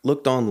had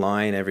looked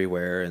online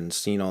everywhere and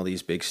seen all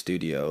these big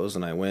studios,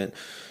 and I went,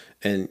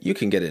 and you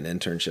can get an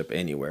internship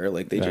anywhere.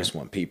 Like they just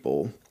want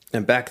people.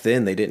 And back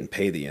then they didn't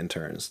pay the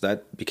interns.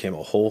 That became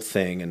a whole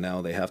thing, and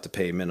now they have to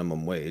pay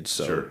minimum wage.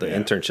 So the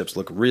internships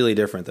look really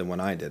different than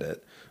when I did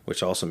it,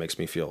 which also makes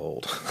me feel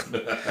old.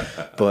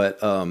 But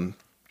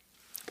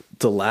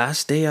the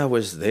last day I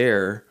was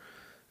there,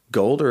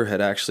 Golder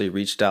had actually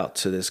reached out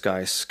to this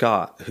guy,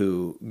 Scott,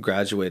 who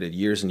graduated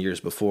years and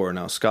years before.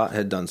 Now, Scott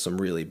had done some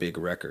really big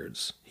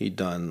records. He'd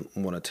done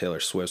one of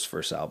Taylor Swift's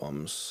first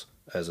albums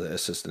as an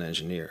assistant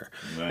engineer.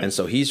 Nice. And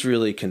so he's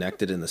really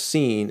connected in the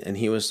scene, and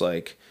he was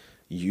like,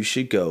 you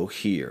should go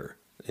here.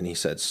 And he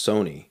said,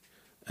 Sony.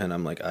 And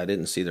I'm like, I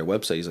didn't see their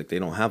website. He's like, they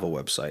don't have a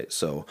website.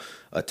 So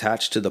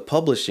attached to the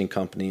publishing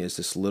company is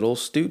this little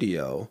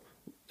studio,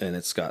 and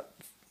it's got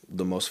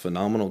the most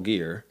phenomenal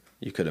gear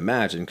you could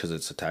imagine because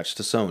it's attached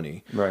to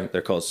Sony. Right.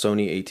 They're called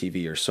Sony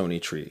ATV or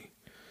Sony Tree.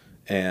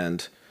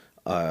 And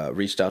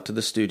reached out to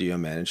the studio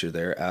manager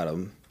there,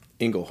 Adam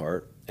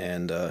Englehart,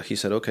 and he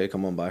said, okay,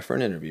 come on by for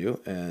an interview.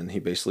 And he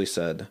basically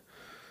said,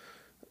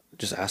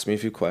 just asked me a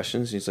few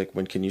questions. He's like,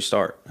 when can you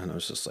start? And I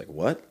was just like,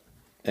 what?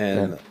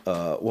 And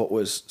what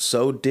was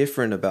so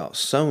different about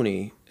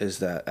Sony is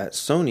that at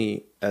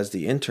Sony, as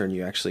the intern,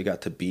 you actually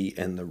got to be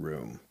in the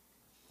room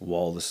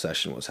while the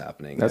session was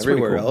happening. That's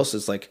everywhere cool. else,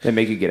 it's like they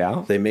make you get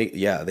out. They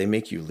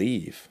make you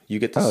leave. You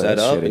get to set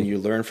up, and you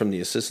learn from the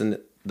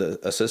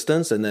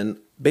assistants, and then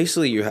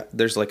basically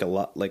there's like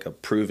a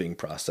proving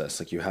process.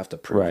 Like you have to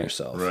prove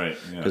yourself, right?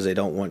 Because they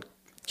don't want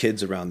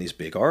kids around these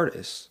big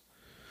artists.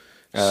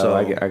 So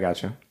I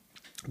gotcha.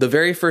 The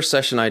very first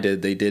session I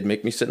did, they did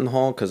make me sit in the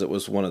hall because it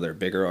was one of their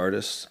bigger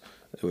artists.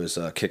 It was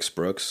Kix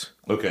Brooks.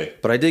 Okay.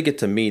 But I did get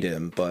to meet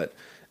him. But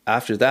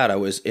after that, I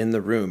was in the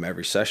room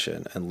every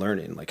session and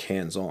learning, like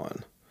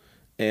hands-on.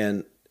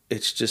 And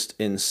it's just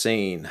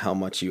insane how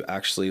much you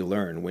actually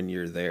learn when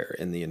you're there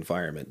in the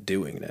environment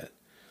doing it.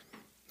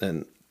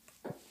 And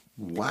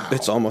wow,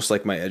 it's almost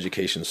like my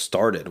education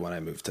started when I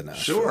moved to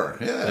Nashville. Sure,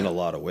 yeah. In a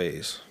lot of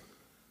ways.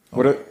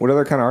 What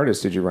other kind of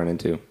artists did you run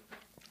into?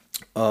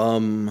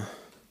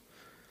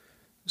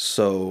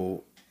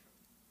 So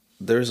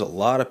there's a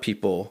lot of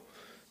people.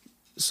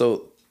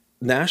 So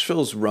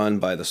Nashville's run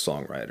by the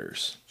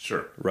songwriters.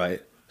 Sure.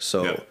 Right?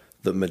 So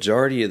the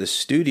majority of the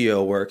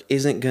studio work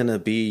isn't going to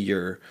be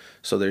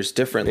so there's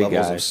different big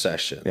levels of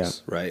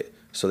sessions, right?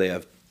 So they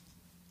have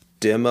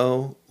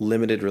demo,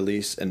 limited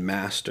release, and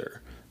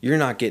master. You're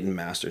not getting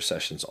master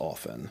sessions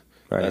often.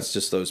 Right. That's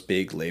just those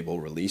big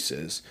label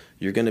releases.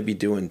 You're going to be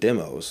doing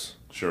demos.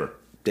 Sure.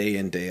 Day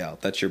in, day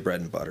out. That's your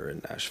bread and butter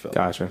in Nashville.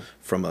 Gotcha.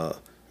 From a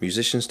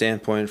musician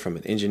standpoint, from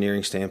an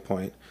engineering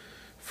standpoint,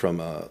 from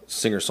a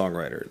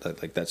singer-songwriter,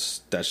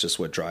 that's just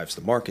what drives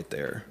the market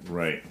there.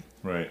 Right.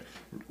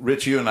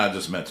 Rich, you and I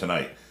just met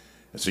tonight,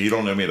 so you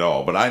don't know me at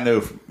all, but I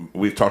know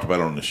we've talked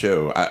about it on the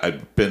show.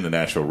 I've been to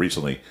Nashville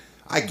recently.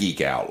 I geek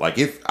out. Like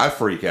if I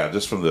freak out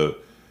just from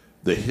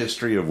the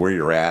history of where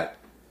you're at,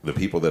 the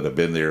people that have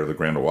been there, the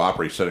Grand Ole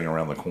Opry sitting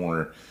around the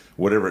corner,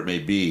 whatever it may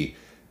be.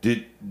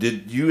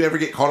 Did you ever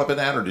get caught up in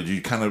that, or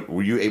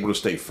were you able to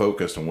stay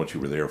focused on what you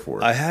were there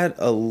for? I had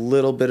a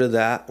little bit of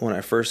that when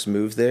I first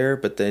moved there,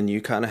 but then you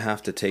kind of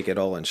have to take it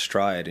all in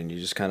stride, and you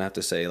just kind of have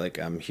to say, like,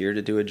 I'm here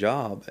to do a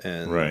job.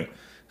 And right.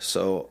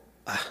 So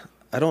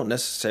I don't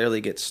necessarily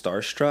get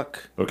starstruck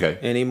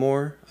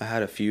anymore. I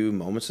had a few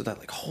moments of that,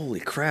 like, holy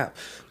crap.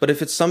 But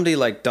if it's somebody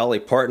like Dolly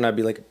Parton, I'd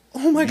be like,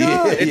 oh my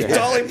God, it's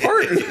Dolly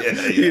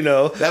Parton. You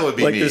know? That would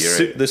be like me,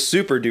 the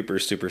super duper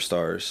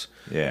superstars.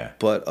 Yeah.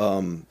 But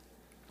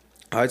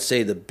I'd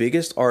say the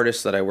biggest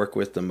artist that I work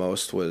with the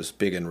most was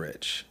Big and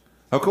Rich.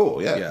 Oh,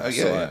 cool. Yeah.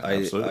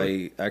 Yeah. So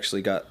I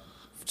actually got...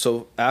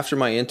 So after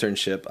my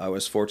internship, I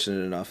was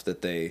fortunate enough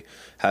that they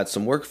had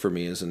some work for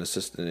me as an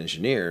assistant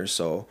engineer.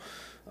 So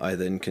I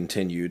then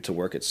continued to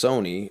work at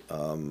Sony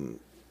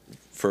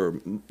for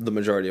the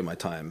majority of my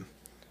time.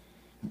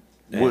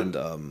 And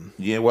and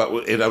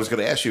I was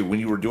going to ask you, when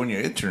you were doing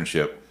your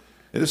internship,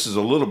 and this is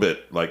a little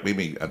bit like,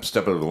 maybe I'm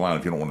stepping over the line.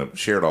 If you don't want to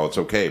share it all, it's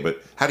okay.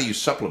 But how do you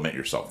supplement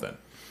yourself then?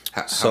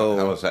 How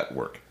does that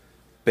work?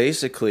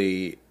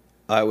 Basically,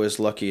 I was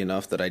lucky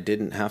enough that I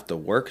didn't have to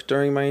work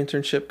during my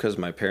internship because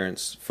my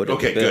parents footed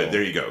the bill. Okay, good.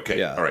 There you go. Okay,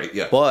 yeah. All right,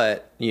 yeah.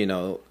 But, you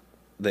know,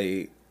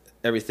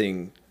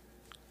 everything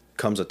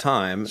comes a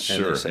time,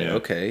 and they say,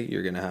 okay,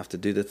 you're going to have to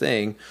do the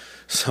thing.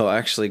 So I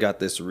actually got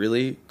this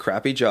really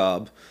crappy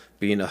job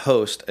being a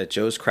host at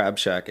Joe's Crab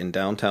Shack in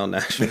downtown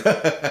Nashville.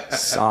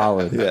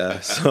 Solid. Yeah,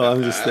 so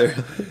I'm just there.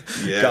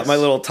 Got my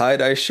little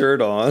tie-dye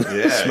shirt on.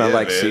 Yeah, smelled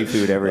like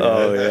seafood every day.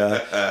 Oh,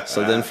 yeah.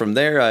 So then from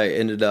there, I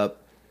ended up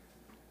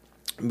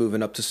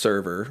moving up to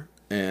server,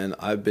 and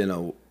I've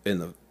been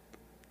in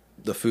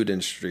the food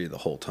industry the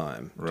whole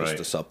time, just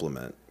to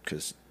supplement,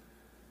 because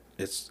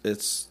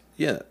it's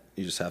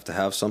you just have to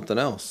have something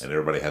else, and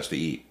everybody has to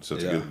eat, so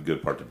it's a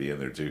good part to be in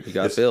there too. You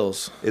got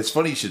bills. It's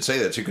funny you should say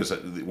that too, because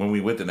when we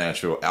went to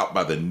Nashville, out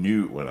by the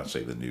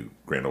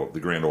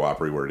Grand Ole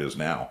Opry, where it is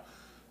now,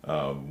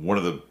 one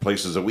of the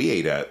places that we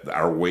ate at,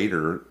 our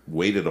waiter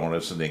waited on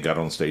us and then got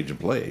on stage and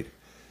played.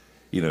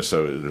 You know,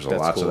 so there's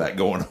lots of that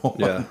going on.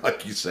 Yeah.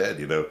 Like you said,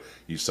 you know,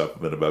 you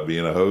supplement about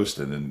being a host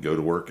and then go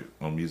to work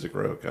on Music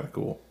Row. Kind of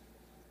cool.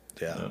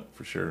 Yeah,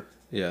 for sure.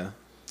 Yeah.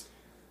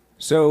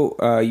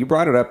 So you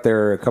brought it up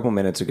there a couple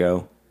minutes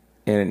ago,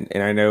 and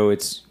I know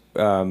it's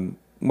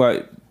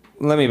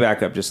let me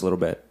back up just a little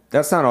bit.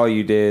 That's not all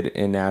you did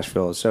in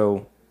Nashville.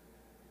 So,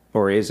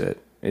 or is it?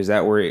 Is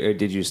that where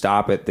did you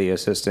stop at the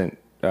assistant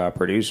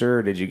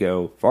producer? Did you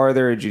go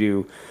farther? Did you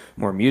do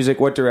more music?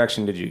 What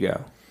direction did you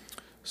go?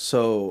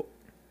 So,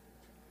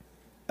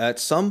 at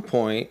some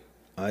point,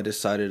 I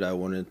decided I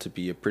wanted to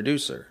be a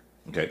producer.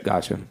 Okay,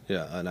 gotcha.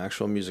 Yeah, an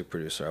actual music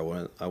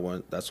producer.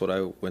 That's what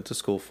I went to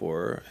school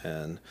for,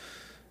 and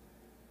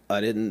I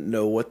didn't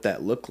know what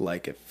that looked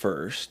like at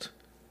first.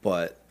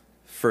 But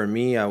for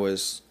me, I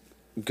was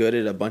good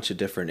at a bunch of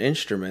different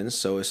instruments,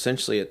 so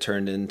essentially it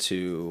turned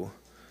into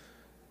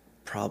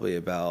probably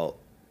about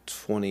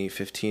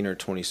 2015 or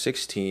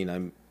 2016.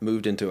 I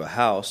moved into a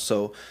house.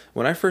 So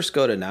when I first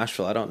go to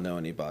Nashville, I don't know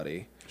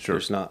anybody. Sure,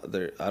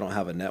 I don't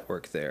have a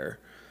network there,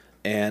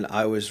 and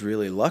I was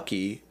really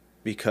lucky,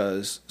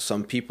 because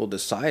some people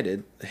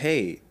decided,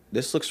 hey,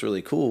 this looks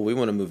really cool, we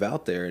want to move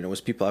out there. And it was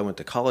people I went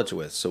to college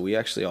with. So we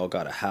actually all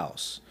got a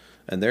house.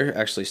 And they're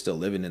actually still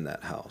living in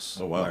that house.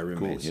 Oh, wow. My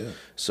roommates. Cool, yeah.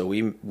 So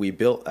we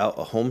built out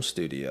a home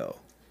studio.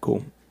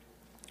 Cool.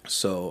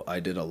 So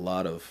I did a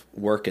lot of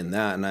work in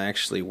that. And I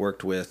actually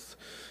worked with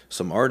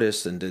some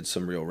artists and did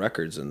some real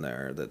records in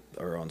there that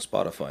are on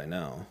Spotify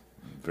now.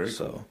 Very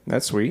cool.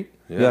 That's sweet.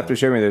 Yeah. You'll have to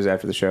show me those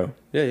after the show.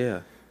 Yeah.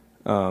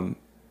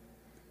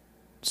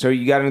 So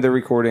you got into the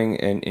recording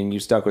and you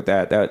stuck with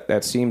that.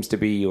 That seems to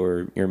be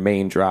your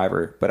main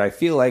driver. But I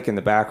feel like in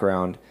the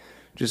background,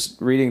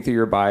 just reading through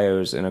your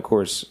bios and, of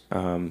course,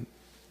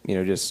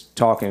 just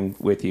talking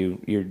with you,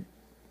 you're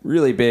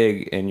really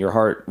big and your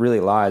heart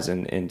really lies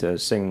into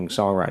singing,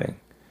 songwriting.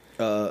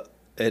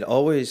 It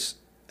always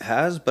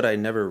has, but I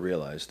never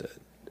realized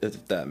it,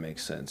 if that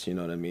makes sense. You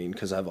know what I mean?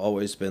 Because I've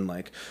always been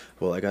like,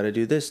 well, I got to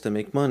do this to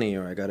make money,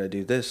 or I got to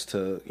do this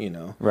to,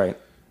 Right.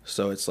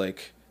 So it's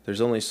like, there's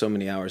only so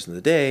many hours in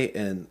the day,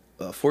 and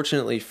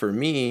fortunately for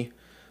me,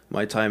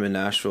 my time in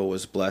Nashville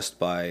was blessed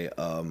by...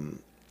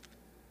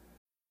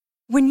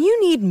 When you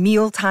need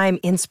mealtime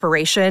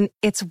inspiration,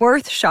 it's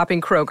worth shopping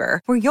Kroger,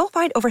 where you'll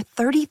find over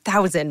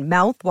 30,000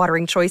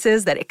 mouth-watering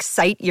choices that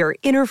excite your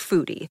inner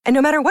foodie. And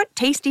no matter what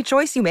tasty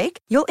choice you make,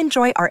 you'll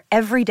enjoy our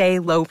everyday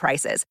low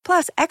prices,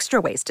 plus extra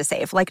ways to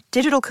save, like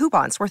digital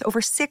coupons worth over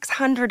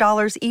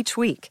 $600 each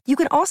week. You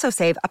can also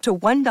save up to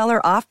 $1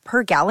 off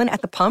per gallon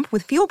at the pump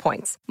with fuel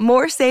points.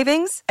 More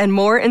savings and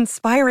more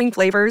inspiring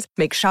flavors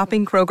make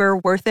shopping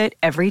Kroger worth it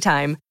every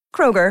time.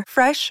 Kroger,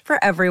 fresh for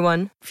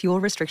everyone.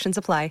 Fuel restrictions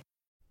apply.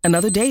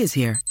 Another day is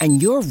here,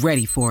 and you're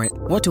ready for it.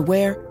 What to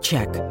wear?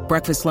 Check.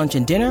 Breakfast, lunch,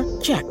 and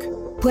dinner? Check.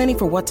 Planning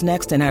for what's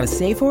next and how to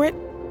save for it?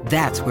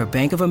 That's where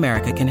Bank of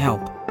America can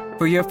help.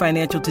 For your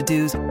financial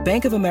to-dos,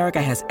 Bank of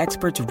America has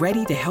experts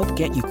ready to help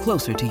get you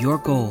closer to your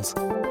goals.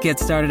 Get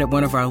started at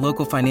one of our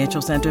local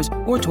financial centers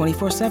or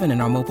 24/7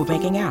 in our mobile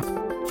banking app.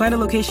 Find a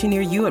location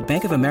near you at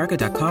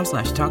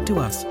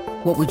bankofamerica.com/talktous.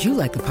 What would you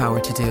like the power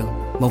to do?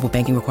 Mobile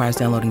banking requires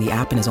downloading the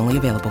app and is only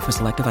available for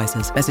select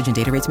devices. Message and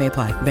data rates may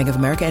apply. Bank of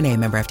America NA,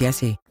 member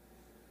FDIC.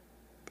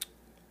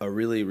 a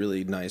really,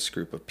 really nice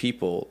group of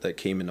people that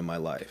came into my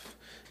life.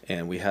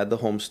 And we had the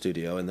home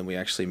studio, and then we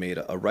actually made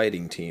a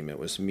writing team. It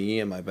was me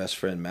and my best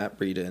friend, Matt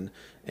Breeden,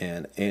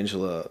 and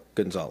Angela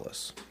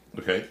Gonzalez.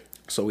 Okay.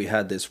 So we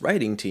had this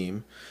writing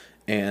team,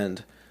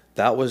 and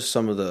that was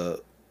some of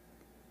the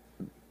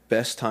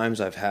best times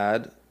I've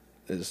had,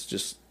 is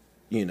just,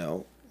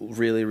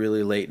 really,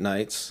 really late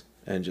nights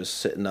and just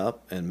sitting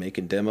up and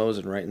making demos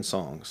and writing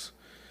songs.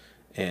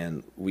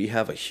 And we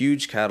have a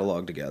huge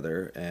catalog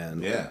together,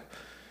 and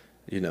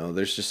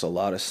there's just a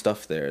lot of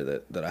stuff there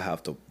that I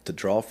have to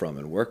draw from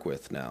and work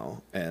with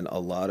now, and a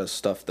lot of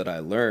stuff that I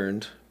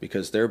learned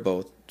because they're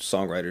both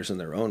songwriters in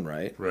their own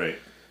right. Right.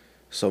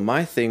 So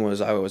my thing was,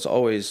 I was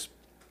always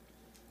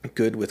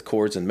good with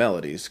chords and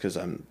melodies because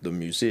I'm the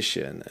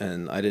musician,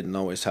 and I didn't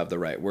always have the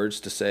right words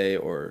to say,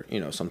 or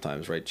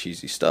sometimes write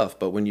cheesy stuff.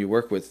 But when you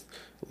work with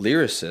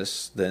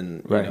lyricists,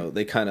 then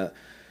they kind of,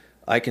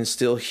 I can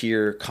still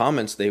hear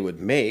comments they would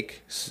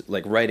make,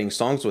 like writing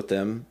songs with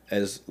them,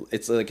 as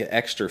it's like an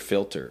extra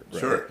filter. Right?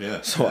 Sure,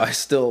 yeah. So I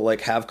still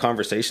like have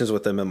conversations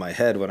with them in my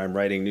head when I'm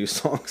writing new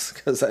songs,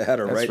 because I had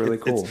to write. That's really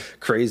cool. It's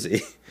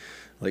crazy.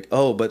 Like,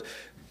 oh, but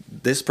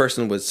this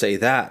person would say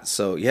that.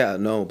 So yeah,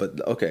 no,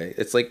 but okay.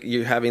 It's like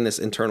you're having this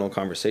internal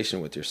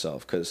conversation with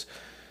yourself, because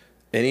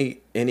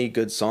any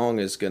good song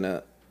is going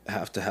to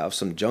have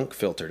some junk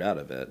filtered out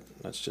of it.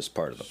 That's just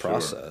part of the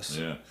process.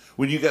 Yeah.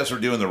 When you guys were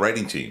doing the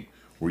writing team,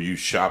 were you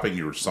shopping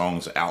your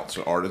songs out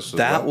to artists?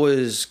 That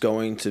was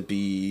going to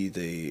be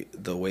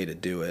the way to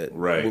do it.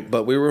 Right.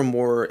 But we were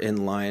more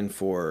in line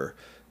for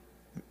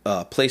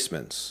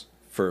placements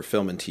for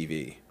film and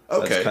TV.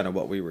 Okay. That's kind of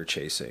what we were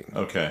chasing.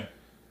 Okay.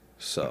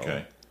 So.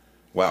 Okay.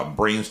 Wow,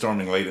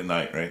 brainstorming late at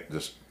night, right?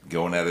 Just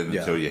going at it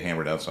until you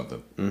hammered out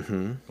something.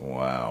 Mm-hmm.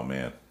 Wow,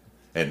 man.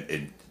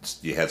 And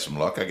you had some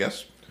luck, I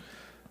guess?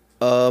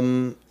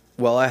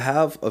 Well, I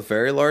have a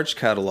very large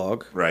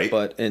catalog, right?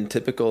 But in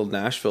typical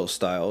Nashville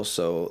style.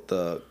 So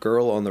the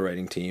girl on the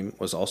writing team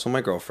was also my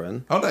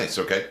girlfriend. Oh, nice.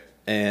 Okay.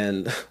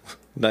 And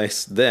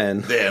nice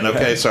then.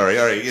 Okay, sorry.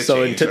 All right.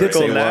 So in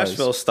typical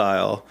Nashville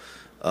style,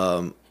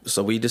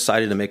 so we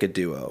decided to make a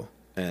duo,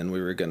 and we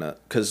were gonna,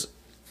 because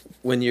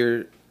when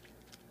you're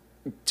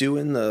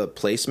doing the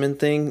placement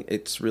thing,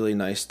 it's really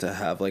nice to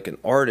have like an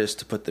artist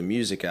to put the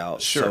music out,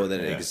 so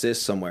that it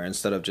exists somewhere,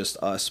 instead of just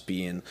us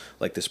being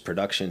like this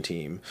production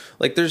team.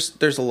 Like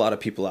there's a lot of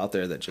people out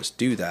there that just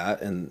do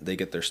that and they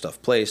get their stuff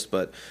placed,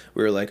 but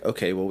we were like,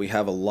 okay, well, we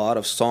have a lot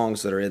of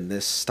songs that are in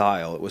this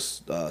style. It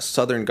was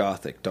Southern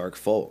Gothic, dark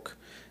folk,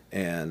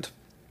 and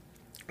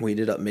we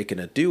ended up making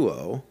a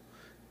duo.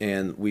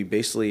 And we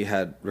basically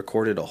had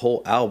recorded a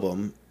whole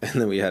album,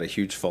 and then we had a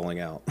huge falling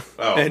out.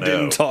 Oh, and no.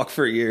 didn't talk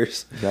for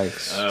years.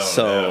 Yikes. Oh,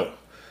 So, no.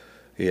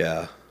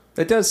 yeah.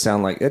 It does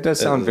sound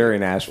very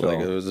Nashville.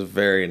 Like, it was a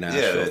very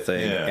Nashville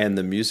thing. Yeah. And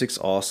the music's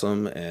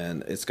awesome,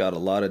 and it's got a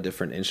lot of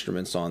different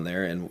instruments on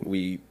there. And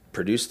we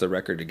produced the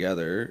record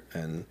together,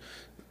 and,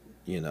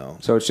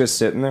 So it's just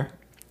sitting there?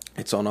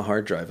 it's on a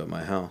hard drive at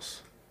my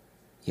house.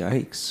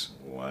 Yikes.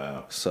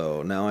 Wow.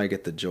 So now I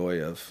get the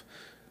joy of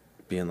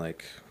being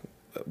like,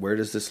 where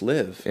does this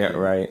live? Yeah, And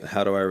right.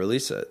 how do I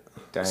release it?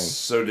 Dang.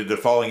 So did the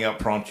falling out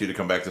prompt you to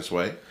come back this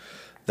way?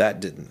 That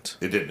didn't.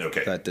 It didn't.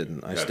 Okay. That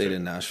didn't. I Gotcha. stayed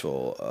in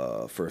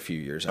Nashville for a few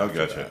years Oh, after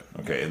gotcha.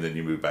 that. Okay, and then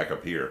you moved back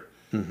up here,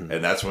 Mm-hmm.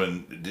 and that's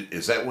when.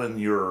 Is that when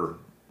you're?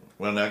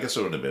 Well, I guess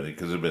it wouldn't have been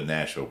because it would have been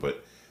Nashville,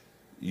 but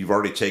you've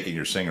already taken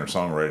your singer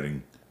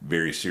songwriting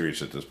very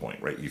serious at this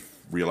point, right? You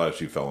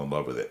realized you fell in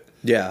love with it.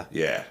 Yeah.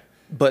 Yeah.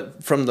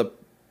 But from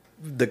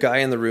the guy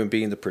in the room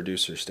being the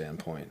producer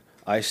standpoint,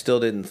 I still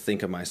didn't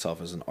think of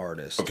myself as an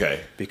artist. Okay.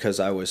 Because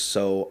I was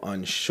so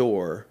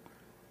unsure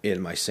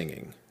in my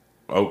singing.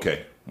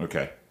 Okay.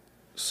 Okay.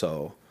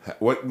 So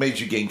What made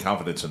you gain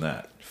confidence in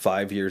that?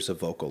 5 years of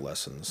vocal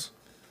lessons.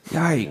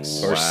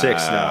 Yikes. Or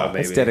 6 now,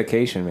 maybe. That's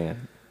dedication,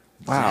 man.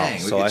 Wow. Dang,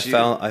 So look I at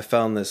you.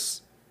 found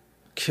this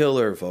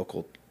killer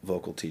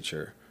vocal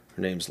teacher.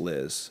 Her name's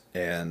Liz,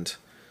 and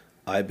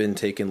I've been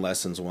taking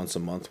lessons once a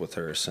month with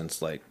her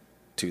since like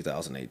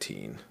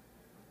 2018.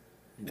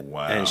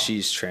 Wow. And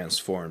she's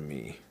transformed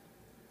me.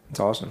 It's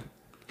awesome.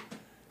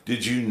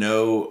 Did you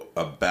know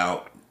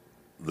about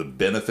the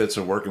benefits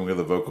of working with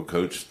a vocal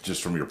coach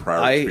just from your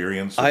prior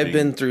experience? I've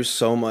been through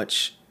so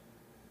much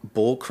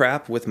bull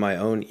crap with my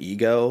own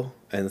ego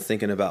and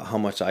thinking about how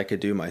much I could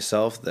do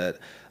myself that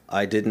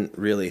I didn't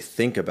really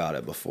think about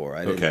it before.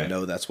 I didn't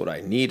know that's what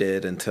I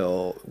needed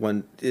until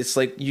when it's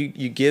like you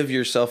give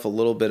yourself a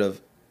little bit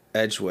of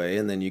edgeway,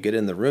 and then you get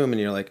in the room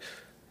and you're like,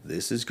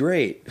 this is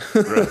great.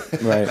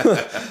 Right.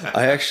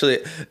 I actually,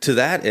 to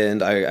that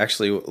end,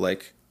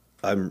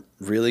 I'm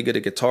really good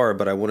at guitar,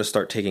 but I want to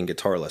start taking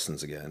guitar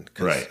lessons again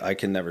because I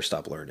can never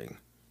stop learning.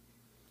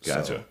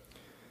 Gotcha.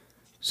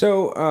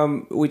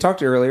 So we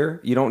talked earlier,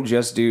 you don't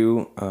just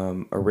do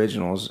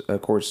originals.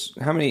 Of course,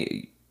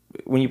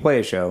 when you play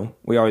a show,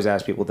 we always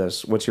ask people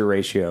this, what's your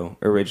ratio,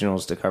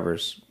 originals to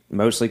covers?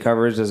 Mostly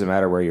covers, doesn't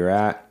matter where you're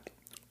at?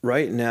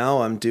 Right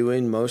now, I'm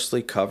doing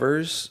mostly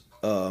covers,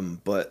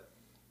 but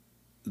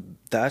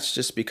that's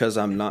just because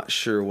I'm not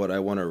sure what I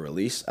want to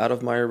release out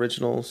of my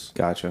originals.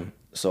 Gotcha.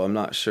 So I'm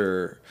not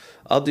sure.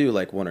 I'll do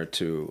like one or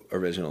two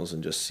originals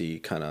and just see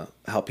kind of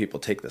how people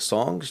take the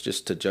songs,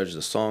 just to judge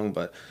the song.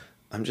 But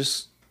I'm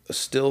just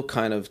still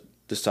kind of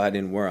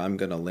deciding where I'm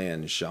going to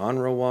land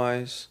genre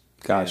wise.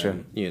 Gotcha.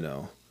 And, you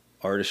know,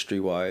 artistry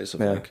wise.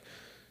 Like,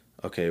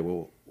 okay,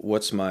 well,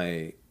 what's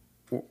my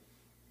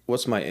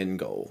end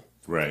goal?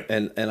 Right.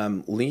 And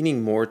I'm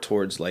leaning more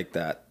towards like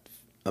that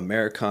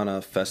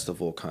Americana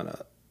festival kind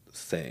of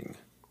thing.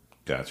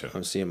 Gotcha.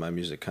 I'm seeing my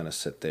music kind of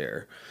sit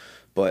there.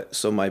 But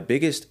so my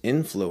biggest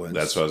influence,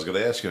 That's what I was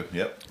going to ask you.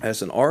 Yep.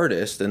 as an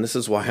artist, and this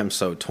is why I'm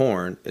so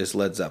torn, is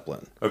Led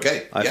Zeppelin.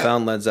 Okay. I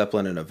found Led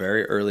Zeppelin at a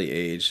very early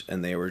age,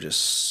 and they were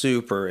just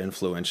super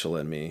influential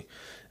in me.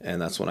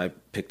 And that's when I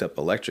picked up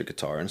electric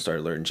guitar and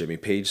started learning Jimmy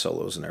Page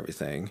solos and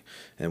everything.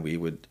 And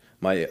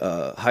my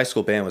high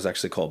school band was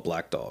actually called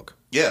Black Dog.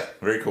 Yeah.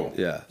 Very cool.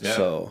 Yeah.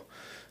 So,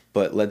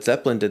 but Led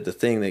Zeppelin did the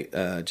thing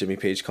that Jimmy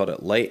Page called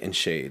it light and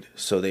shade.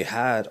 So they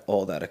had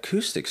all that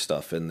acoustic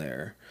stuff in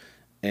there,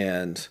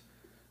 and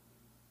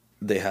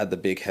they had the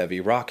big heavy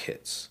rock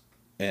hits.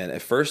 And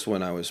at first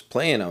when I was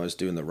playing, I was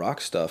doing the rock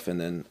stuff. And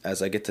then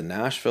as I get to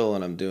Nashville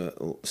and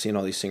I'm seeing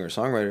all these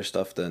singer-songwriter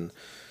stuff, then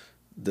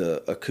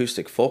the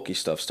acoustic folky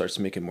stuff starts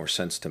making more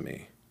sense to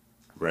me.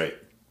 Right.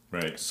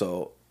 Right.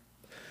 So,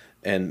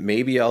 and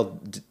maybe I'll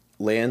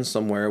land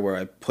somewhere where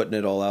I'm putting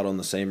it all out on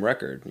the same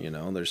record. You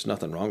know, there's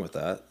nothing wrong with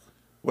that.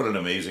 What an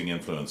amazing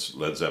influence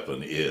Led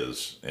Zeppelin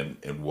is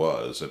and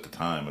was at the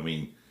time. I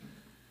mean,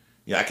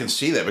 yeah, I can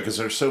see that because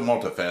they're so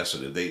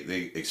multifaceted.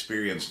 They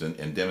experienced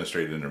and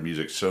demonstrated in their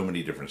music so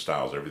many different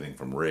styles, everything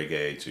from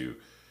reggae to,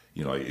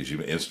 you know,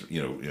 as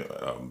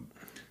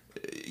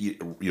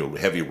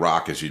heavy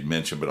rock, as you'd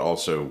mentioned, but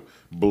also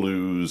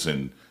blues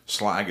and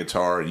slide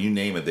guitar, and you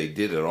name it, they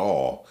did it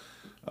all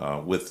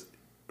with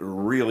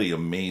really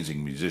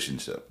amazing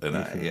musicianship. And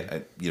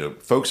I,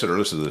 folks that are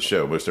listening to the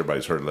show, most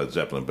everybody's heard Led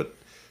Zeppelin, but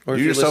or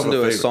if you listen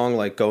to a song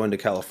like "Going to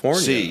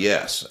California,"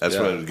 yes, that's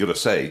what I was going to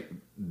say.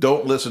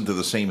 Don't listen to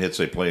the same hits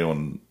they play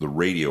on the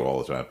radio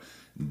all the time.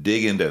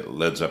 Dig into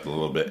Led Zeppelin a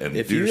little bit, and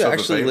if do you yourself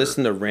actually a favor.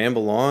 listen to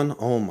 "Ramble On,"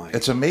 oh my,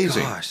 it's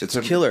amazing. Gosh, it's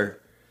a killer.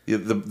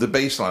 The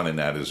bass line in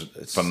that is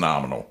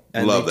phenomenal.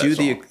 And Love they do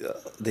that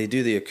song. they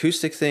do the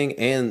acoustic thing,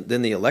 and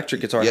then the electric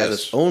guitar has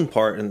its own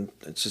part, and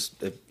it's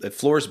just it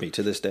floors me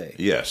to this day.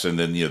 Yes, and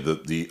then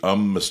the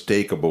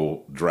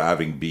unmistakable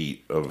driving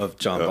beat of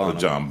John Bonham.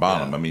 John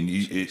Bonham. Yeah. I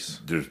mean,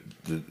 there's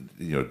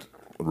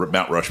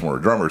Mount Rushmore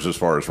drummers as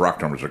far as rock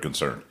drummers are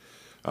concerned.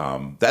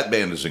 That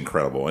band is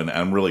incredible, and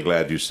I'm really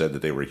glad you said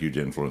that they were a huge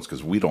influence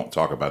because we don't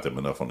talk about them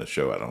enough on the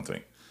show, I don't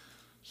think.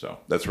 So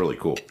that's really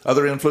cool.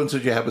 Other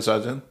influences you have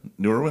besides them?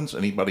 Newer ones?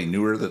 Anybody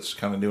newer that's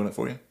kind of doing it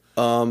for you?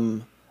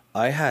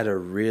 I had a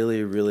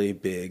really, really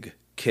big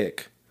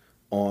kick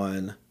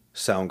on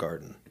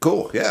Soundgarden.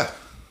 Cool, yeah.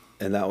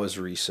 And that was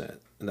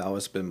recent. And that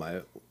has been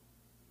my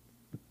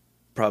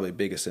probably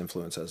biggest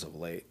influence as of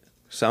late.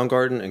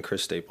 Soundgarden and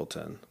Chris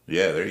Stapleton.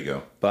 Yeah, there you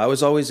go. But I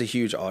was always a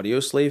huge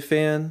Audioslave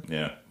fan.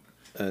 Yeah.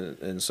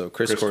 And so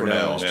Chris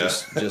Cornell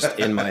is just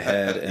in my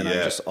head, and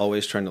I'm just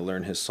always trying to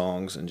learn his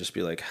songs and just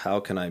be like,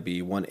 how can I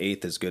be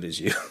 1/8 as good as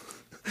you?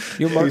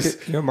 You're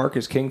a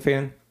Marcus King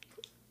fan?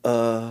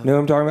 Know what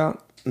I'm talking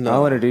about? No.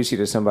 I'll introduce you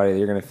to somebody that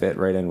you're going to fit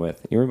right in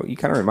with. You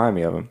kind of remind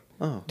me of him.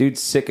 Oh.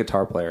 Dude's sick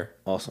guitar player.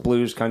 Awesome.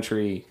 Blues,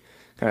 country,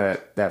 kind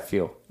of that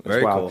feel. It's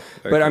Very wild. cool.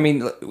 But cool. I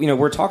mean,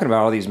 we're talking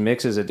about all these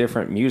mixes of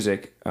different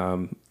music.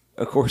 Of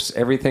course,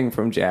 everything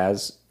from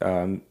jazz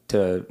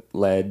to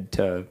lead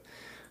to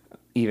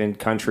even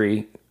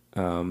country,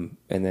 and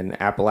then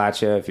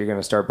Appalachia if you're going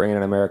to start bringing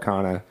in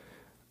Americana.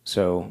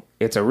 So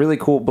it's a really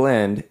cool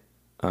blend.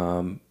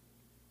 And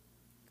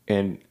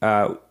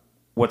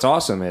what's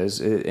awesome is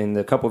in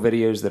the couple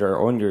videos that are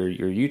on your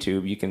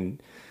YouTube, you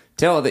can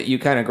tell that you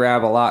kind of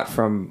grab a lot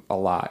from a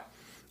lot.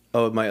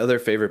 Oh, my other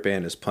favorite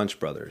band is Punch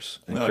Brothers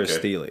and Chris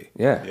Thile.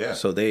 Yeah.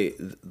 So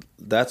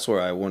that's where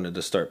I wanted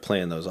to start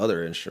playing those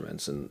other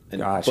instruments and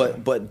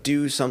Gotcha. but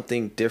do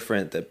something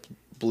different that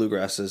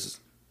bluegrass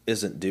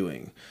isn't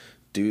doing.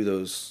 Do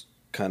those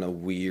kind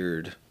of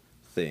weird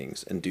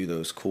things and do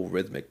those cool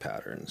rhythmic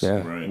patterns.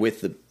 Yeah. Right.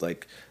 With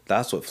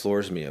that's what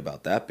floors me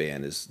about that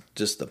band is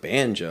just the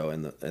banjo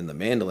and the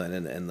mandolin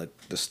and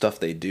the stuff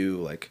they do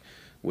like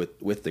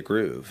with the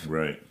groove.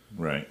 Right.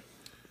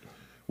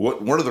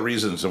 One of the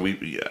reasons, and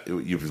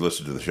you've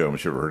listened to the show, I'm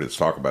sure you've heard us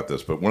talk about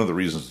this, but one of the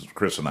reasons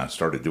Chris and I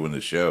started doing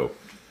this show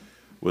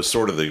was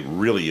sort of the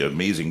really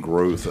amazing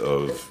growth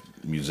of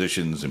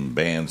musicians and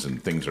bands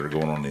and things that are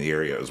going on in the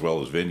area as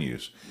well as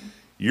venues.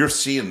 You're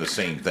seeing the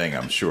same thing,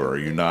 I'm sure. Are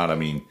you not? I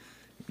mean,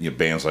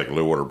 bands like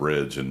Low Water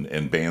Bridge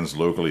and bands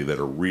locally that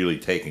are really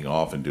taking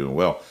off and doing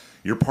well.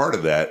 You're part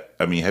of that.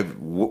 I mean,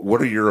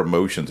 what are your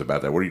emotions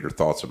about that? What are your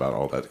thoughts about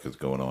all that that's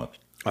going on?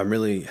 I'm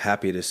really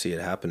happy to see it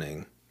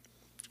happening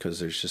because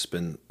there's just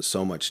been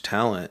so much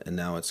talent and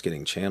now it's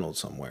getting channeled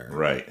somewhere.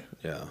 Right.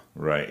 Yeah.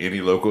 Right.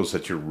 Any locals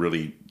that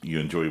you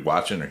enjoy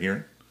watching or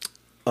hearing?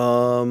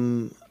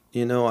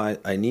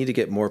 I need to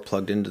get more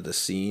plugged into the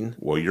scene.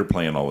 Well, you're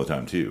playing all the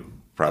time too.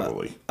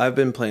 Probably. I've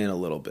been playing a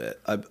little bit.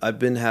 I've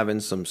been having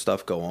some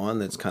stuff go on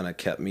that's kind of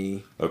kept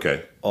me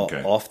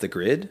off the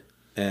grid,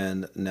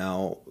 and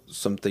now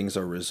some things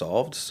are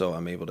resolved, so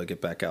I'm able to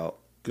get back out.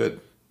 Good.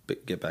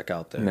 Get back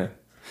out there. Yeah.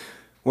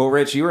 Well,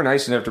 Rich, you were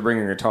nice enough to bring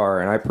your guitar,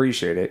 and I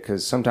appreciate it,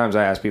 because sometimes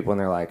I ask people, and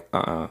they're like,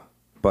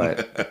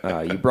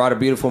 But you brought a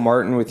beautiful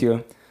Martin with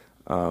you.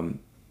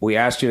 We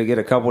asked you to get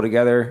a couple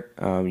together.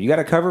 You got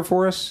a cover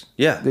for us?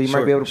 Yeah. That you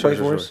might be able to play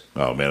for us?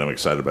 Oh, man, I'm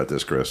excited about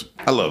this, Chris.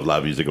 I love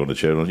live music on the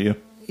show, don't you?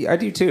 Yeah, I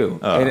do, too.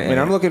 And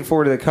I'm looking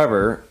forward to the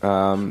cover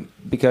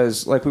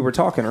because, like we were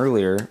talking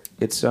earlier,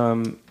 it's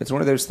one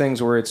of those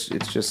things where it's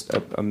just a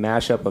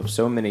mashup of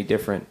so many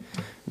different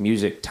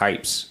music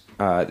types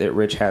that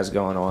Rich has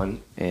going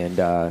on.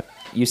 And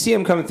you see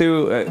him coming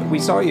through. We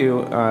saw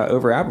you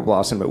over Apple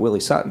Blossom at Willie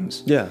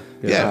Sutton's. Yeah.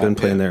 I've been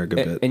playing there a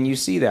good bit. And you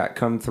see that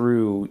come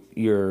through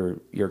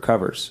your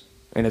covers,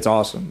 and it's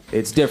awesome.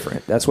 It's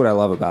different. That's what I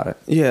love about it.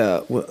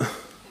 Yeah. Well,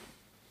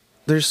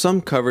 there's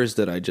some covers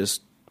that I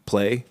just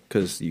play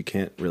because you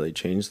can't really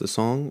change the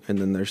song, and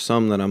then there's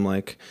some that I'm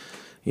like,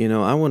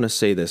 I want to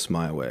say this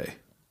my way.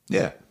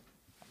 Yeah.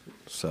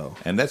 So.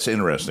 And that's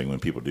interesting when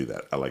people do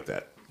that. I like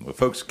that. Well,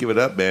 folks, give it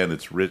up, man.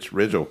 It's Rich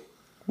Ridgell.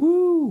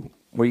 Woo!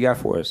 What you got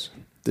for us?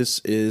 This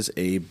is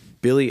a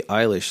Billie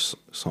Eilish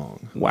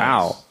song.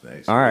 Wow.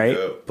 Nice. All right.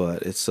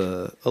 But it's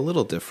a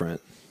little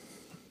different.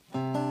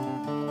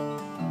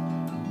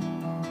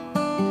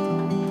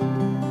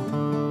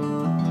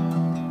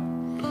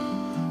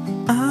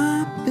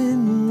 I've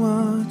been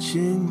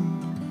watching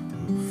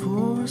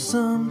for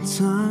some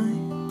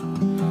time.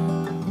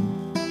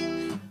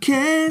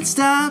 Can't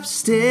stop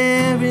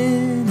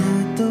staring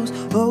at those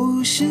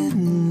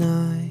ocean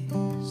eyes.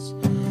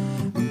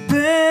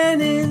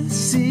 Burning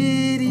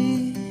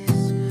cities,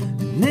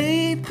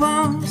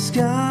 napalm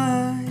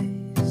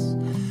skies,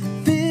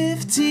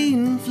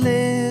 15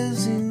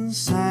 flares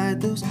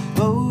inside those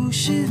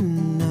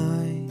ocean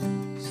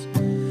eyes.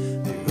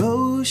 The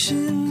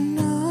ocean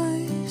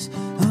eyes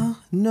are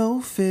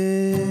no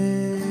fair.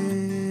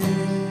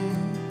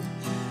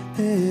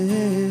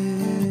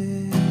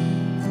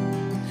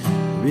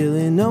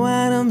 Really know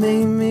how to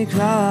make me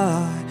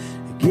cry.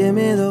 Give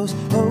me those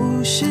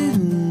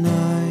ocean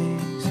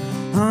eyes.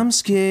 I'm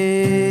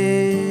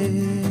scared.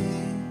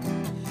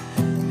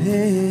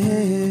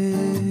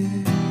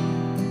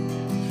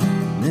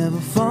 Never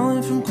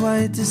falling from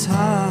quite this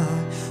high.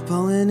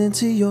 Falling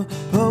into your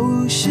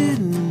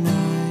ocean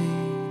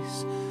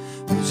eyes.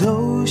 Those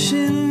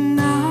ocean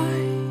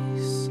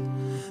eyes.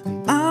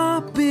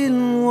 I've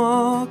been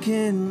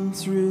walking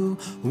through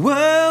a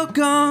world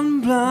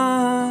gone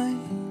blind.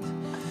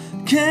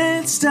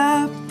 Can't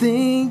stop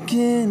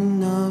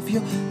thinking of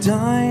your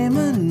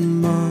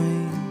diamond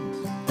mind.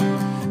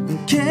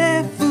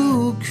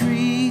 Careful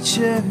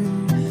creature,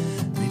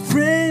 made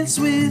friends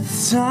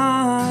with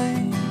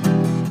time.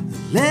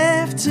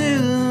 Left her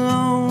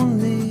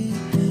lonely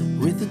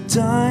with a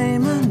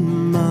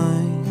diamond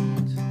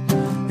mind.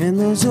 And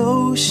those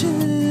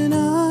ocean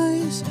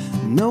eyes,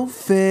 no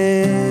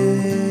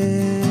fair.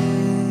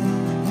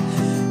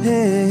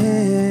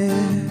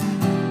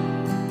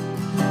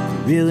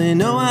 Really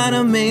know how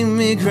to make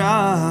me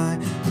cry.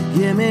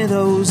 Give me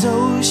those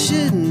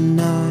ocean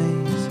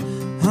eyes.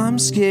 I'm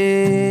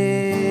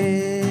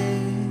scared.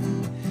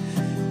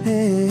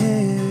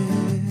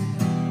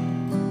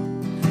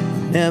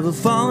 Never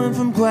falling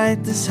from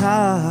quite this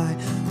high.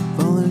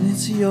 Falling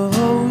into your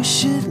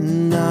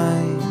ocean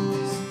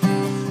eyes.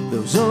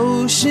 Those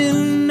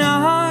ocean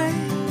eyes.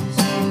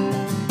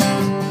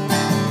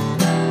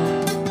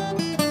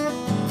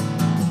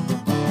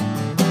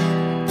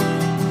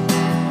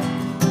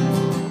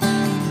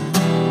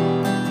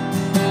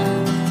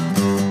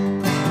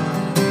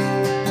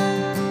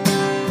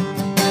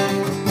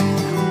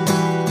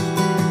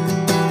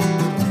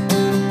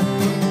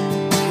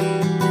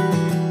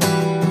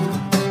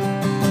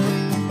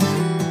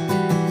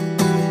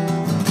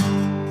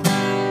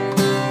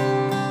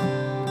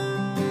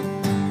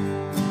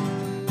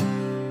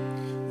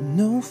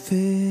 No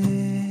fair.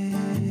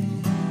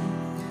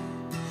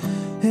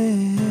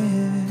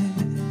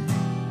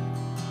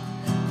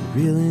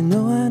 You really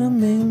know how to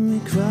make me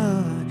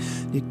cry.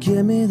 You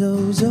give me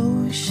those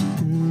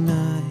ocean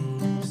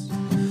eyes.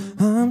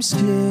 I'm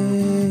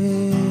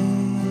scared.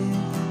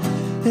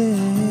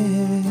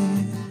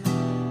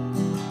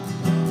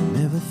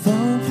 Never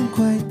falling from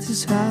quite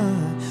this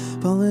high.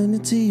 Falling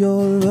into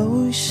your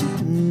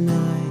ocean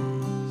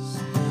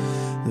eyes.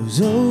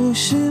 Those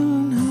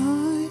ocean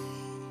eyes.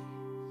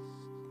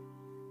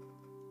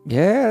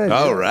 Yeah.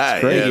 All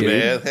right. great, Yeah, dude.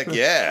 man. Heck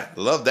yeah.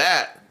 Love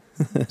that.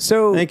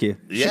 So Thank you.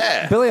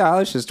 Yeah. Billie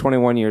Eilish is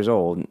 21 years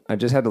old. I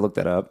just had to look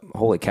that up.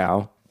 Holy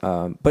cow.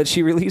 But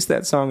she released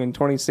that song in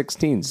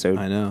 2016. So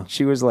I know.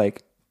 she was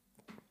like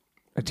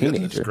a Goodness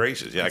teenager.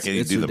 gracious. Yeah, I can't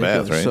even It's do the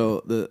math, ridiculous.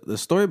 right? So the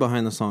story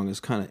behind the song is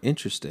kind of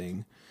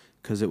interesting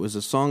because it was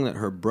a song that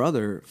her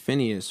brother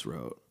Phineas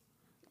wrote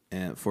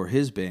and for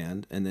his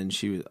band, and then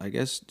I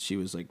guess she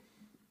was like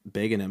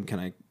begging him, can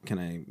I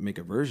make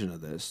a version of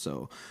this?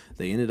 So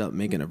they ended up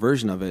making a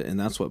version of it, and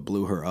that's what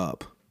blew her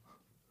up.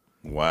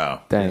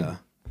 Wow. Dang. Yeah.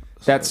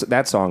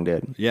 That song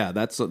did. Yeah,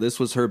 this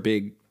was her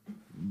big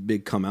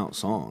come out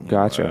song.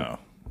 Gotcha. Wow.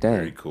 Dang.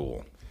 Very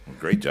cool.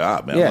 Great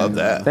job, man. Yeah. I love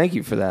that. Thank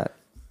you for that.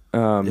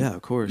 Yeah,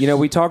 of course. You know,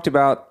 we talked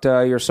about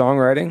your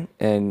songwriting,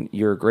 and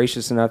you're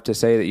gracious enough to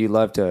say that you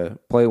love to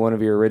play one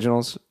of your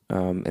originals.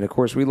 And of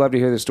course, we'd love to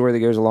hear the story that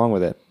goes along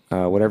with it.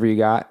 Whatever you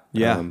got.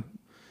 Yeah.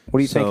 What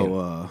are you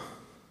thinking?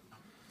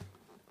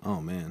 Oh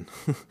man,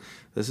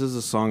 this is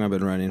a song I've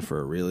been writing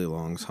for a really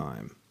long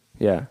time.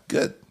 Yeah.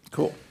 Good.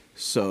 Cool.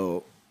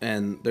 So,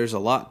 and there's a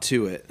lot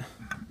to it.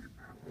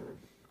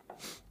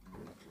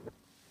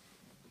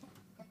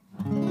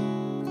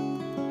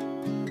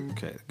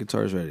 Okay, the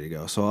guitar's ready to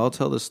go. So I'll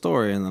tell the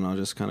story, and then I'll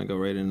just kind of go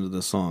right into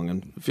the song.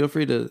 And feel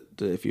free to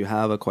if you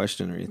have a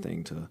question or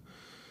anything,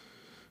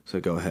 to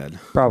go ahead.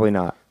 Probably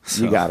not.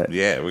 You got it.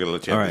 Yeah, we're going to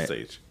let you have All the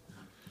right. stage.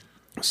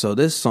 So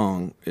this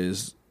song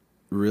is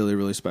really,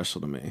 really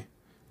special to me.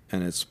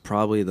 And it's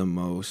probably the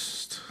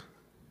most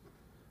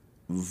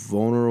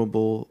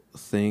vulnerable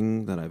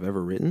thing that I've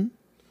ever written.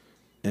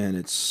 And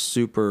it's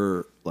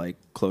super, like,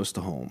 close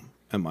to home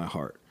in my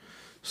heart.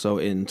 So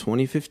in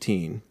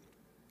 2015,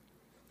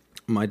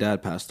 my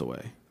dad passed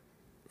away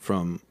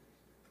from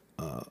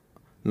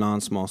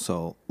non-small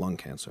cell lung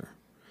cancer.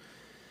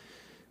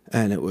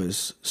 And it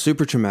was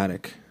super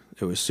traumatic.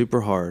 It was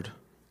super hard.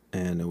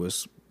 And it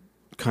was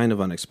kind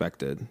of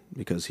unexpected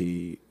because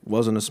he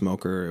wasn't a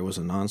smoker. It was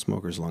a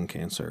non-smoker's lung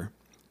cancer.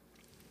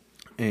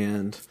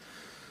 And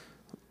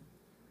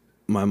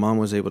my mom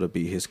was able to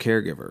be his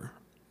caregiver.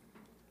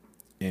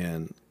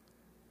 And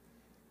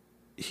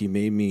he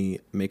made me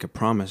make a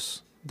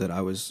promise that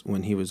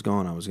when he was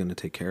gone, I was going to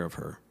take care of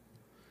her.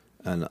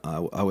 And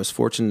I was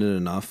fortunate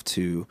enough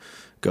to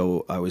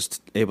go. I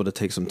was able to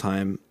take some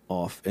time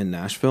off in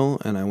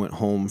Nashville, and I went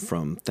home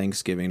from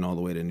Thanksgiving all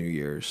the way to New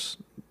Year's,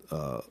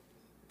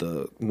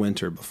 the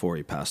winter before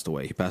he passed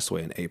away. He passed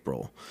away in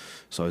April.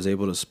 So I was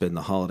able to spend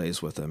the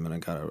holidays with him, and I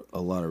got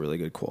a lot of really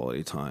good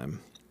quality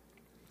time.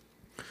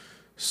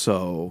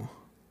 So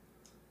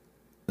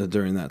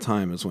during that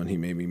time is when he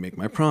made me make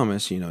my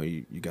promise,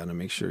 you got to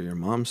make sure your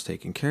mom's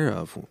taken care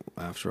of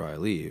after I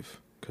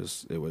leave,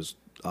 because it was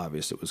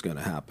obvious it was going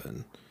to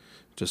happen,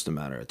 just a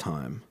matter of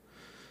time.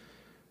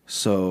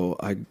 So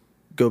I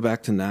go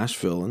back to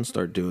Nashville and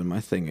start doing my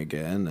thing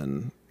again,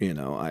 and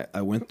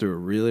I went through a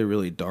really,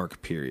 really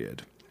dark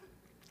period.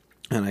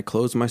 And I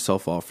closed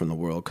myself off from the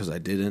world because I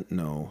didn't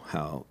know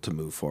how to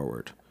move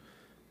forward.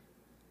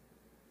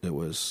 It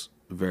was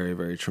a very,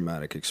 very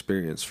traumatic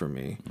experience for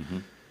me. Mm-hmm.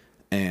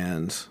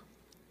 And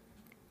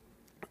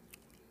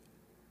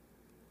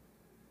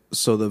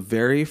so the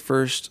very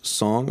first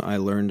song I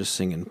learned to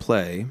sing and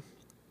play,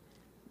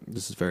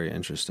 this is very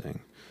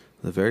interesting.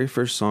 The very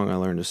first song I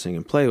learned to sing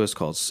and play was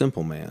called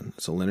Simple Man.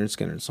 It's a Lynyrd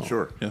Skynyrd song.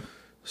 Sure, yeah.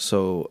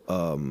 So,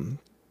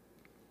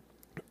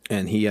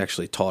 and he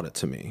actually taught it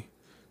to me.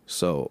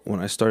 So when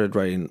I started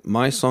writing,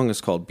 my song is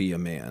called Be a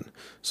Man.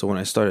 So when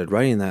I started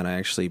writing that, I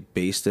actually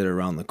based it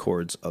around the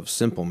chords of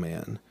Simple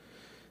Man.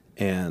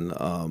 And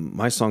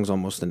my song's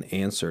almost an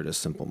answer to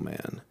Simple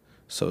Man.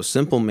 So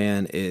Simple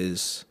Man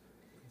is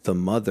the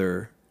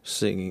mother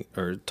singing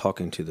or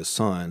talking to the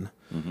son.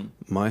 Mm-hmm.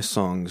 My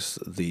song's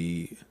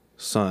the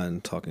son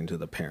talking to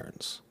the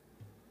parents,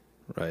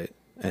 right?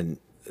 And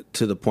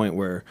to the point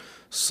where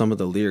some of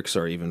the lyrics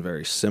are even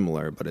very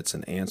similar, but it's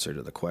an answer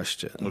to the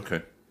question.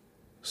 Okay.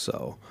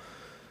 So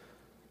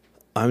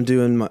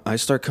I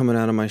start coming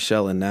out of my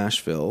shell in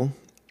Nashville,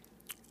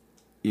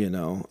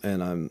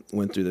 and I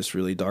went through this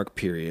really dark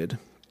period.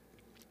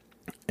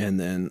 And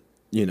then,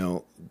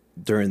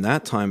 during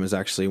that time is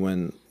actually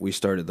when we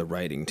started the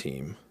writing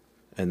team.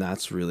 And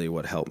that's really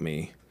what helped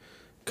me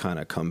kind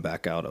of come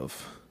back out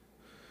of,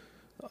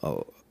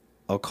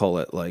 I'll call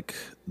it like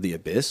the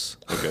abyss.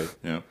 Okay.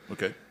 Yeah.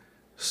 Okay.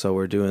 So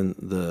we're doing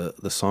the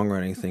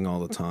songwriting thing all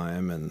the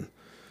time, and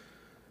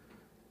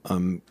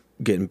I'm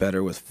getting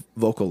better with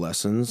vocal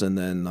lessons, and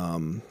then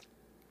I'm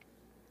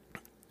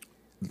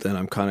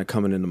kind of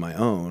coming into my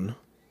own,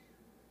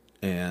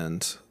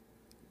 and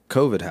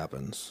COVID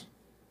happens.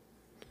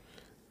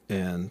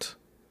 And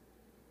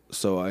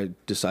so I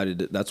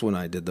decided that's when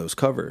I did those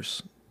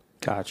covers.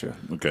 Gotcha.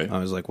 Okay. I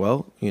was like,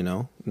 well,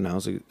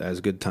 now's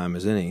as good time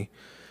as any.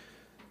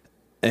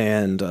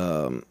 And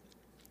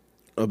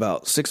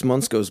about 6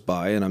 months goes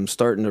by, and I'm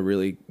starting to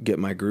really get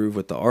my groove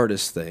with the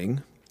artist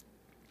thing.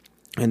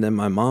 And then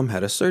my mom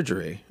had a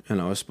surgery,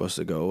 and I was supposed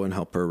to go and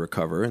help her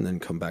recover and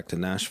then come back to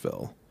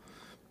Nashville.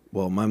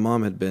 Well, my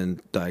mom had been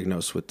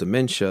diagnosed with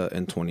dementia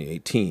in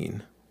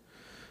 2018.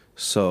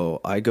 So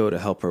I go to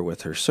help her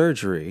with her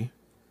surgery,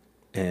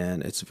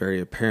 and it's very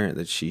apparent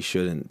that she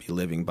shouldn't be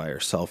living by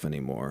herself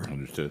anymore.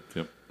 Understood.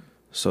 Yep.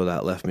 So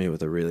that left me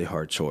with a really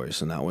hard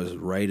choice, and that was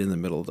right in the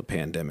middle of the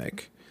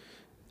pandemic.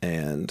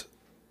 And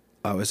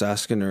I was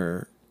asking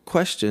her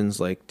questions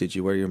like, did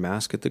you wear your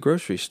mask at the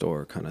grocery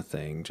store, kind of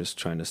thing, just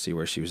trying to see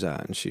where she was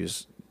at. And she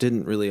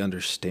didn't really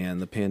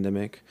understand the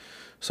pandemic.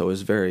 So it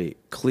was very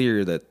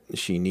clear that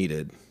she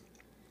needed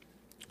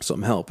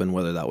some help, and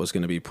whether that was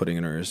going to be putting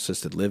in her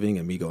assisted living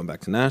and me going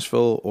back to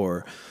Nashville,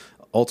 or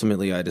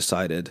ultimately I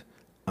decided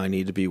I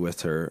need to be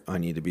with her. I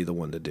need to be the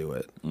one to do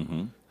it.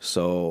 Mm-hmm.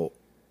 So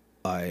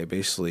I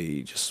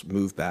basically just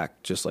moved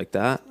back just like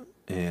that,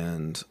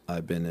 and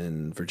I've been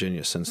in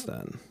Virginia since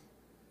then.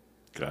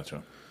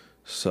 Gotcha.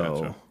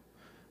 So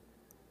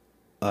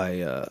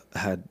I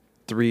had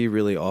 3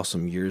 really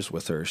awesome years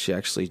with her. She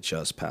actually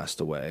just passed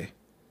away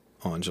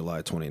on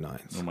July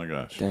 29th. Oh my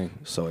gosh. Dang.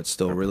 So it's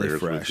still Our really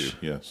prayers with fresh. you.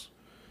 Yes.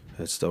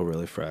 It's still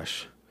really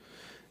fresh.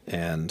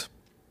 And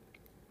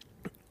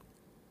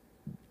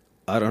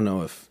I don't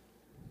know if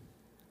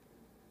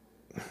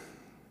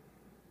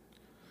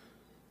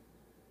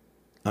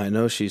I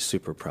know she's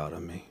super proud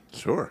of me.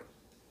 Sure.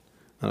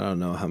 I don't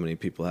know how many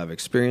people have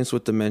experience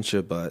with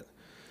dementia, but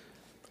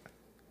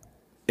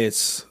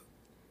it's,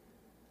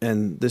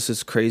 and this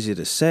is crazy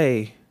to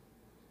say,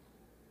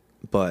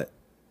 but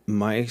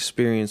my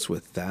experience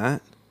with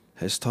that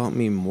has taught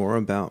me more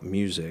about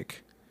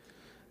music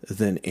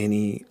than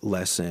any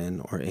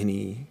lesson or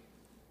any,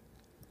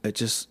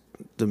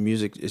 the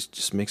music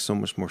just makes so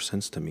much more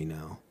sense to me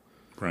now.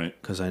 Right.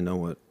 Because I know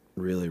what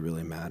really,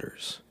 really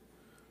matters.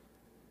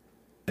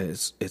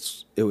 It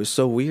was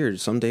so weird.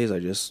 Some days I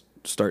just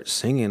start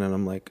singing and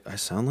I'm like, I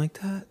sound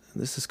like that?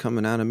 This is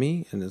coming out of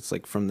me? And it's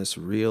like from this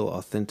real,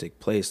 authentic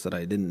place that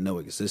I didn't know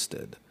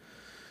existed.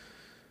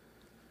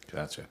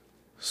 Gotcha.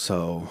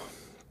 So,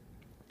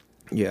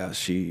 yeah,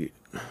 she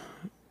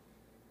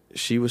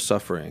was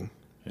suffering,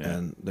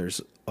 and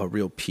there's a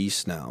real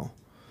peace now.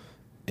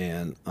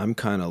 And I'm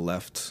kind of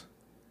left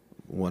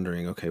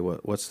wondering, okay,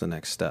 what's the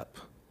next step?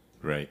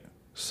 Right.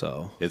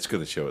 So It's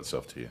going to show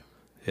itself to you.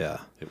 yeah,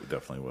 It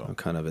definitely will. I'm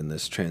kind of in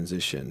this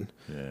transition.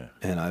 Yeah.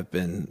 And I've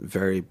been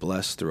very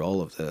blessed through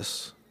all of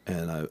this.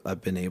 And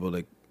I've been able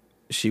to,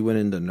 she went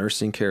into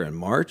nursing care in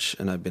March,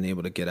 and I've been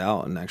able to get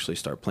out and actually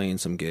start playing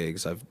some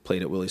gigs. I've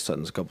played at Willie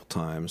Sutton's a couple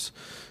times.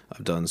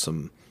 I've done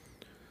some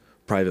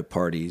private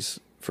parties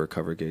for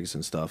cover gigs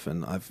and stuff,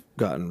 and I've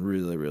gotten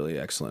really, really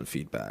excellent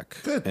feedback.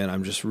 Good. And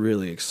I'm just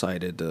really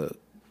excited to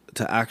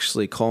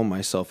actually call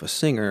myself a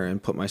singer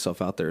and put myself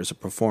out there as a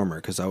performer,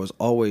 because I was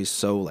always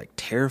so like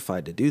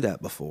terrified to do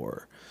that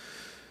before.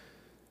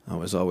 I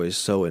was always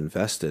so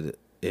invested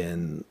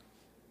in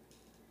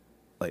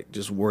like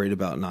just worried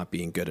about not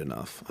being good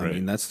enough. Right. I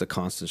mean, that's the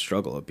constant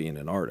struggle of being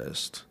an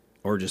artist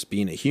or just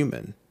being a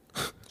human.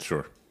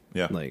 Sure.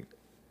 Yeah. Like,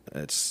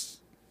 it's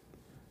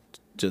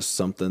just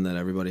something that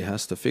everybody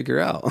has to figure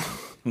out.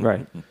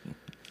 Right.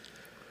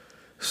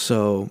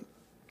 So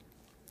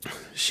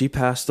she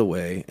passed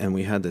away, and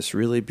we had this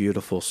really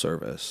beautiful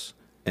service.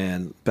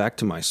 And back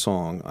to my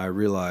song, I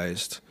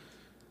realized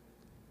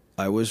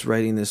I was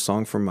writing this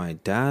song for my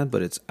dad,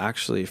 but it's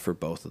actually for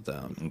both of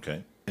them.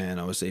 Okay.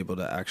 And I was able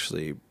to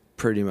actually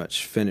pretty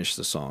much finish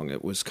the song.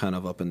 It was kind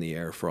of up in the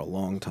air for a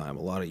long time,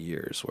 a lot of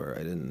years, where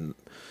I didn't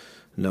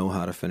know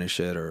how to finish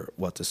it or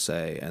what to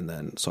say. And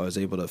then, so I was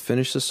able to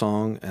finish the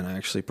song, and I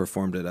actually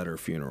performed it at her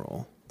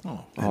funeral.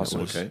 Oh, And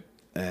awesome. Okay.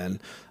 And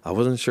I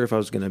wasn't sure if I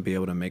was going to be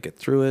able to make it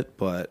through it,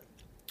 but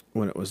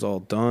when it was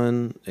all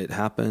done, it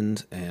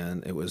happened,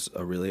 and it was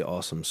a really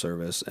awesome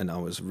service, and I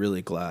was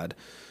really glad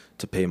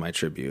to pay my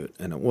tribute.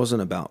 And it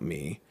wasn't about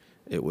me.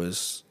 It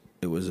was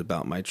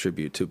about my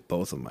tribute to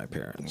both of my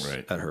parents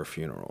at her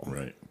funeral.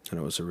 Right. And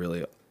it was a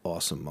really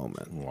awesome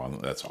moment. Wow,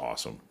 that's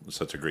awesome. It's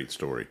such a great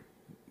story.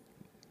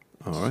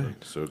 All right.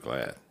 So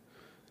glad.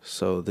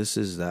 So this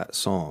is that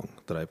song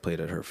that I played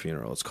at her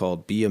funeral. It's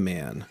called Be a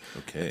Man.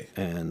 Okay.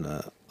 And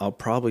I'll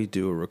probably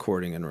do a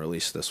recording and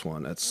release this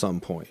one at some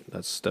point.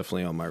 That's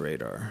definitely on my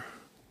radar.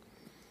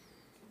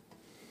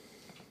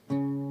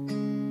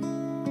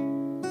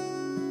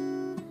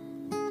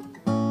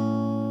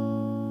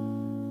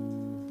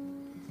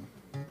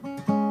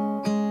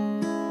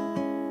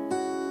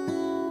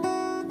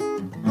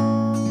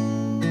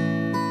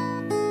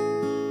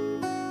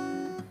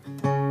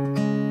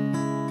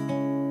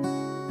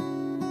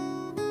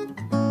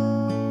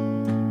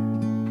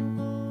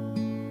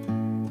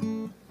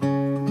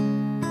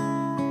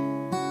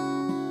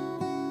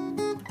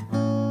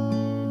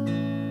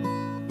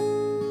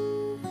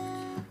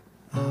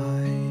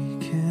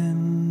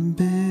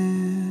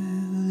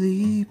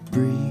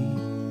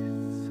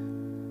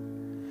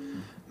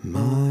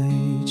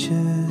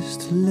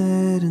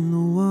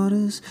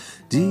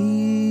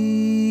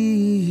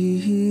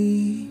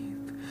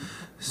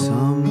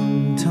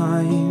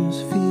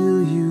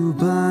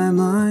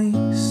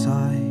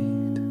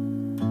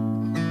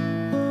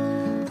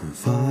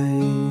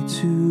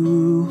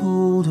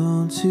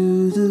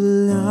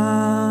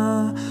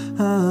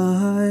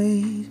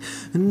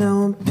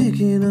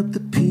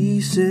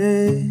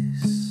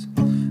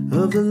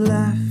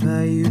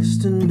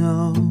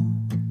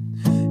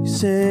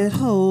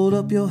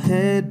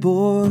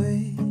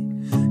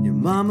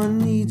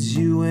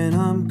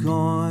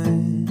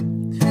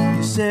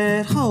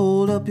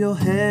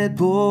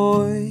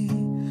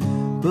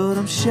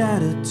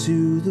 Shattered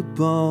to the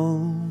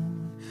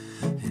bone,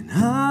 and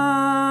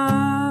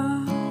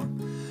I'm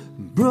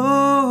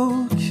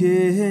broken,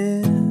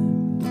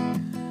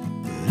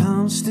 but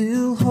I'm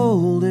still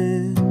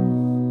holding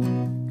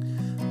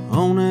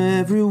on to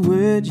every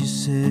word you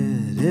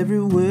said,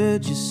 every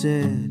word you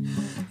said.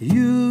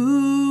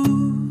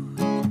 You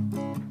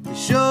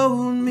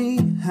showed me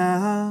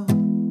how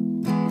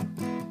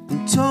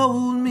and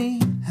told me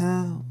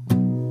how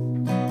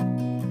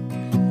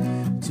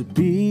to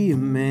be a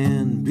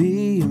man,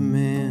 be a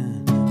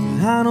man.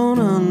 But I don't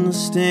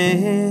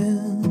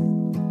understand.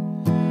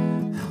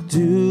 I'll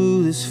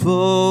do this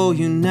for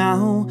you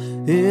now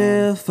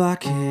if I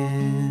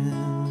can.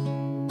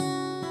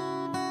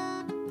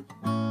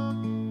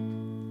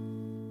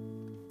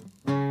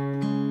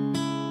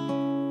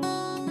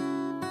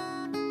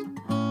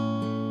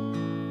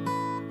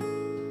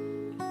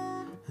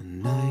 A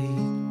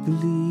night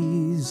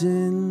bleeds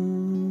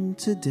in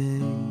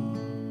today.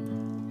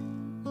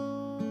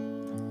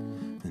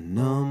 The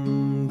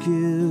numb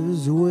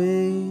gives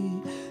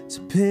way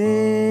to pain.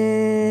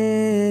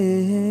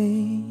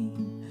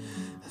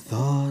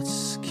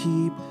 Thoughts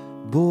keep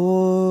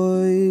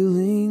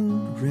boiling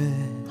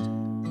red.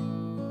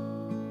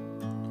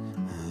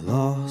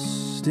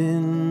 Lost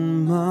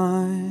in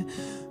my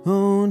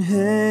own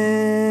head.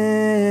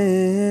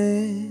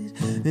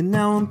 And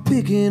now I'm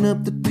picking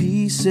up the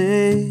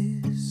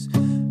pieces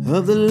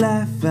of the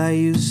life I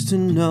used to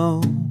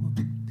know.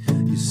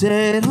 You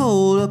said,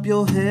 hold up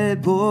your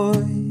head, boy.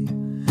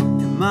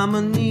 Your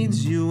mama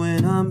needs you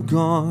when I'm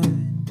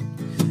gone.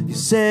 You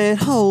said,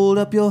 hold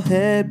up your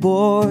head,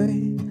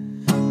 boy.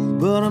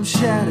 But I'm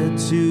shattered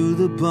to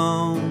the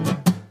bone.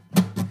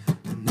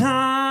 And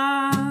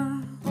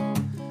I'm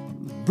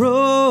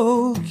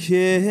broken,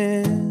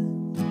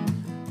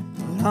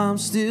 but I'm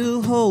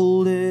still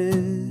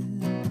holding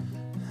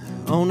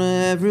on to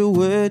every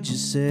word you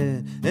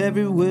said,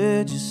 every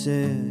word you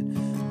said.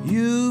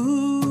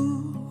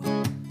 You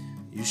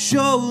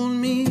showed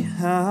me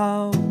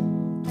how,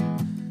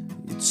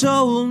 you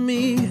told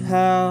me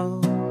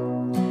how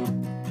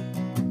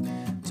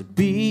to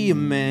be a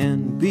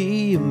man,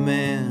 be a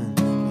man.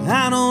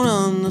 I don't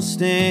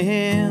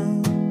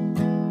understand.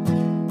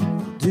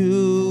 I'll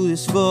do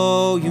this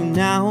for you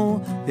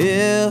now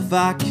if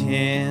I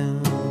can.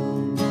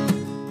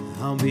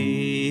 I'll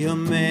be a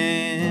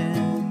man.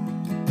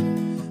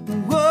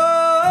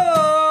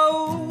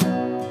 Whoa,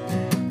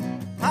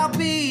 I'll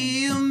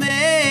be a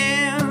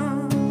man.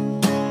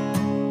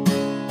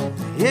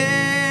 I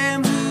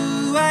am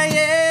who I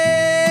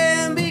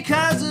am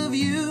because of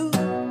you.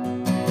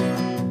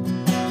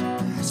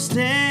 I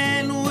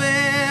stand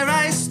where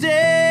I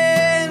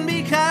stand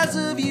because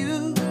of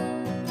you.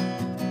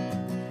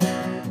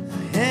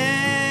 I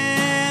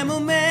am a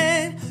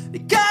man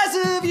because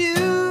of you.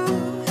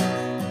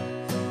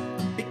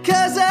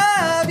 Because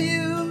of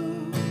you.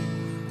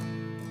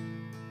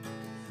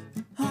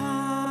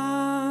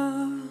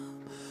 I'm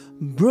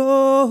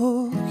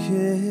broken,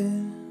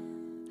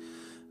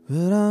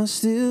 but I'm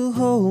still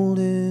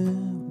holding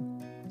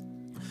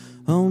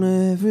on to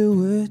every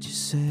word you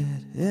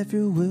said,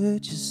 every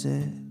word you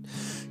said.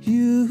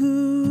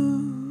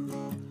 You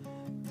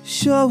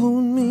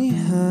showed me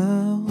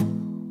how,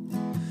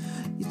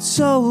 you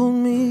told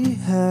me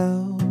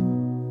how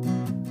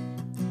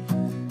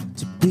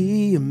to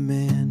be a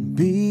man,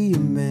 be a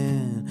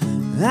man.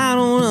 I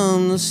don't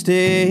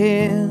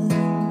understand.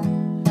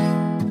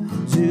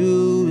 I'll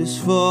do this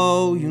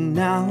for you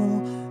now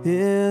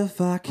if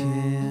I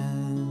can.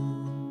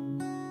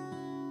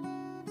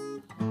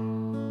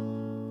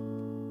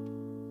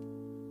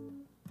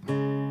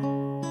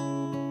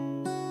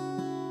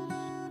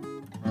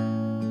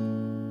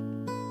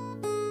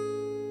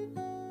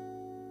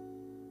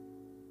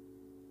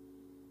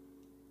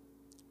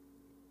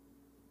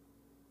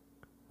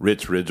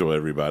 Rich Ridgell,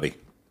 everybody.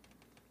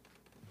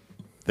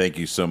 Thank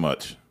you so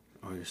much.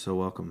 Oh, you're so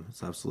welcome.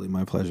 It's absolutely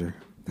my pleasure.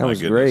 That My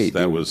was goodness, great.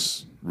 That dude.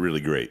 was really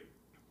great.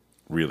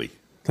 Really.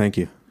 Thank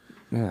you.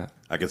 Yeah.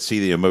 I could see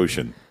the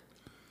emotion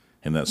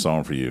in that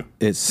song for you.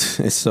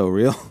 It's so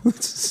real.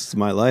 It's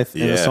my life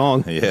in a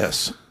song.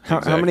 Yes. How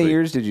many exactly.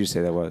 years did you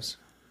say that was?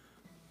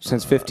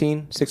 Since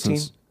 15, 16?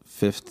 Since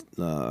fifth,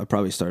 I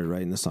probably started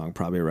writing the song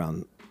probably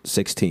around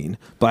 16.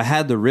 But I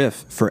had the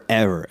riff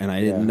forever, and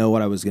I didn't know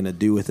what I was going to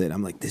do with it.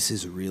 I'm like, this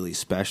is really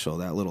special,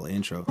 that little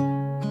intro.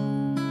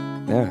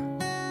 Yeah.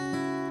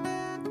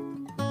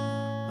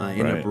 I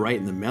ended Right. up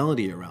writing the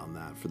melody around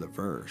that for the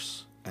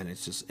verse, and it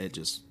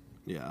just,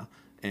 yeah.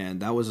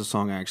 And that was a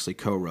song I actually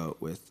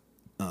co-wrote with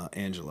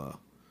Angela,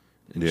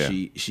 and Yeah.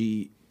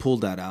 she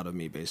pulled that out of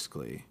me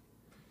basically.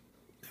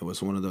 It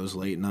was one of those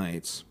late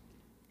nights,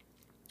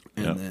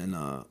 and Yep. then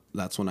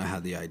that's when I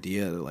had the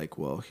idea that, like,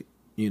 well,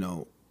 you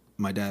know,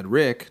 my dad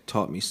Rick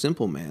taught me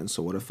Simple Man,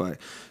 so what if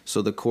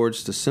so the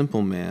chords to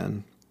Simple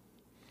Man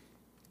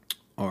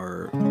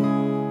are,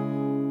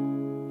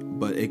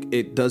 but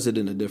it does it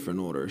in a different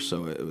order,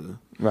 so it was.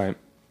 Right.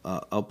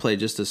 I'll play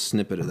just a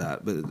snippet of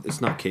that, but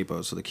it's not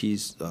capo, so the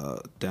key's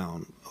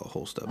down a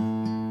whole step.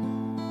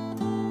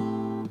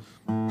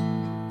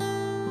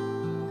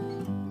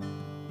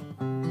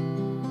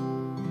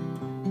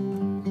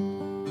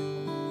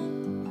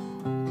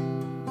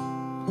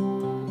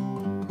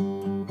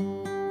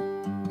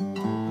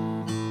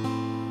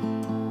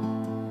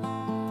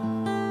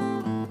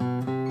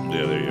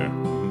 Yeah, there you are.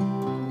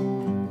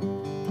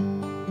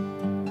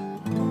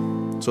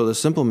 So the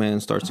Simple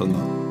Man starts on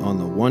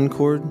the 1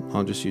 chord.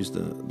 I'll just use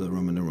the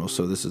Roman numeral.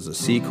 So this is a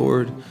C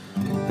chord,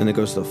 then it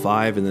goes to the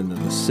 5, and then to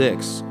the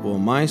 6. Well,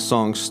 my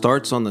song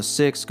starts on the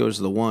 6, goes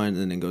to the 1,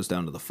 and then goes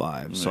down to the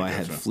 5. So I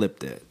had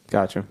flipped it.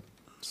 Gotcha.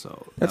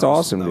 So That's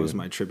awesome. That dude. was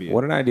my tribute.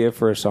 What an idea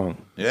for a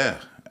song. Yeah,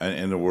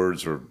 and the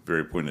words are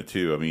very pointed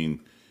too. I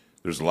mean,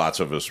 there's lots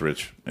of us,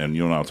 Rich, and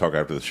you and I will talk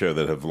after the show,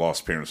 that have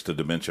lost parents to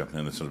dementia,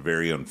 and it's a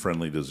very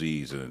unfriendly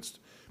disease, and it's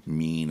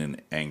mean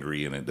and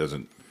angry, and it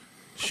doesn't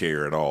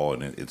share at all,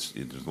 and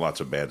there's lots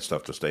of bad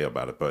stuff to say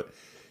about it. But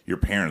your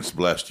parents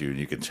blessed you, and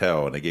you can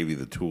tell, and they gave you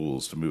the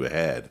tools to move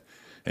ahead,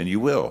 and you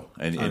will.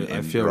 And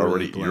I feel you're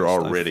really already you're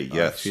already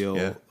blessed.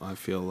 yes. I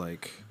feel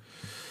like,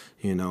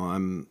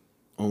 I'm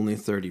only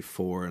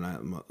 34,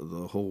 and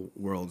the whole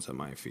world's at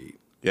my feet.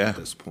 Yeah. At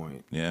this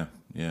point. Yeah.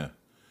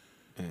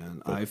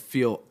 And I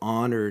feel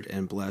honored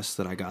and blessed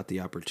that I got the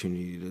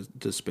opportunity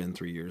to spend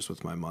 3 years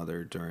with my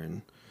mother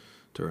during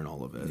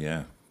all of it.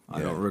 Yeah.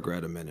 I don't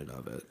regret a minute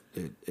of it.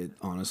 It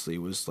honestly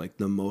was like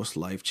the most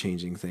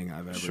life-changing thing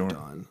I've ever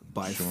done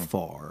by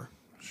far.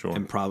 Sure.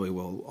 And probably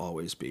will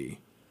always be.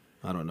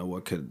 I don't know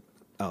what could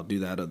outdo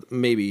that.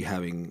 Maybe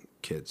having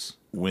kids.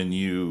 When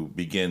you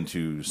begin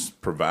to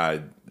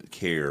provide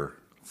care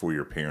for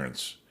your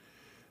parents,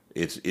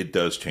 it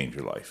does change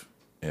your life.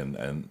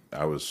 And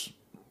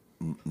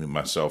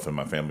myself and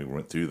my family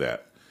went through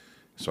that.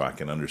 So I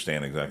can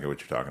understand exactly what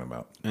you're talking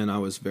about. And I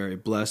was very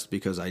blessed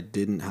because I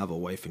didn't have a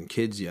wife and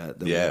kids yet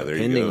that were there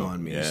depending you go.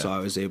 on me. Yeah. So I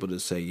was able to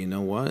say, you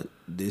know what?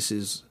 This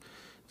is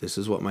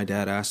what my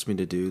dad asked me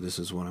to do. This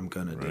is what I'm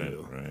gonna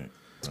do. Right.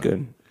 It's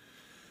good.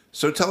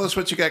 So tell us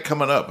what you got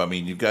coming up. I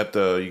mean, you got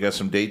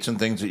some dates and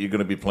things that you're going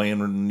to be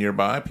playing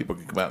nearby. People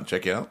can come out and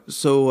check you out.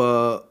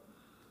 So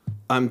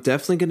I'm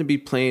definitely going to be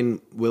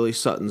playing Willie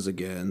Sutton's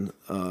again.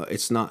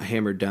 It's not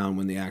hammered down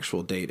when the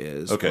actual date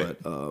is. Okay.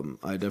 But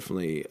I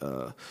definitely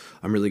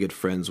I'm really good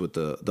friends with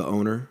the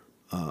owner,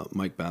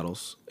 Mike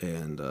Battles,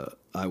 and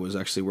I was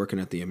actually working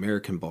at the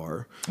American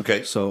Bar.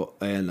 Okay. So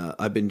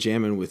I've been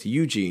jamming with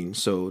Eugene.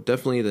 So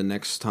definitely the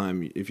next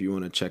time, if you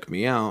want to check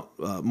me out,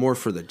 more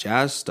for the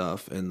jazz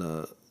stuff and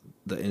the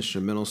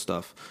instrumental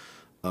stuff,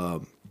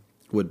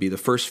 would be the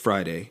first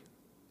Friday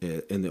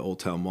in the Old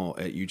Town Mall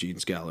at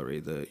Eugene's Gallery,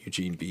 the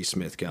Eugene B.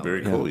 Smith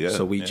Gallery. Very cool, yeah.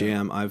 So we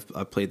jam. I've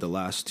played the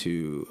last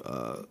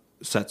 2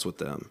 sets with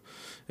them.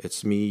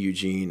 It's me,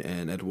 Eugene,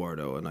 and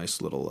Eduardo, a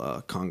nice little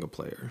conga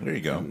player. There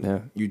you go. And Yeah.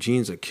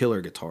 Eugene's a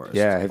killer guitarist.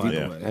 Yeah. by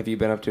the way. Have you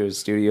been up to his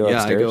studio Yeah,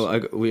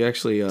 upstairs? we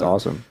actually. It's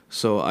awesome.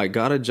 So I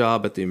got a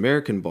job at the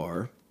American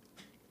Bar,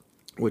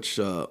 which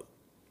owned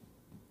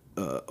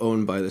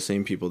by the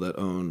same people that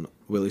own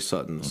Willie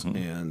Sutton's,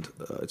 and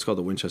it's called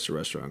the Winchester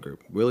Restaurant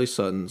Group. Willie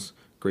Sutton's,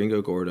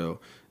 Gringo Gordo,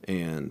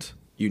 and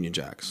Union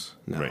Jacks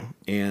now, Right.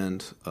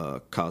 and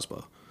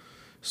Cosba.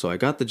 So I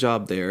got the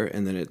job there,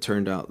 and then it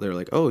turned out they're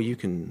like, "Oh, you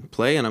can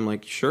play," and I'm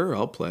like, "Sure,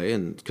 I'll play,"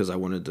 and because I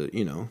wanted to,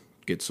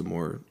 get some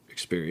more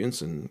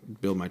experience and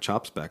build my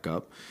chops back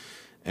up.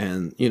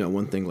 And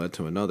one thing led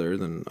to another.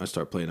 Then I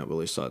started playing at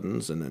Willie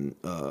Sutton's, and then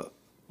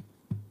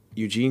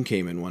Eugene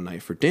came in one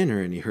night for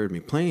dinner, and he heard me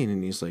playing,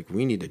 and he's like,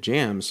 "We need to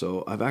jam."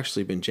 So I've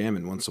actually been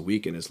jamming once a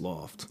week in his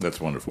loft. That's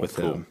wonderful. With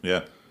cool. him.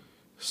 Yeah.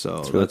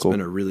 So really that's cool.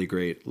 been a really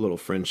great little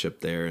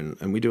friendship there,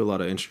 and we do a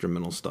lot of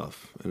instrumental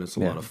stuff, and it's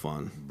a lot of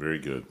fun. Very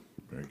good.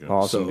 Very good.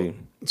 Awesome. dude.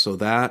 So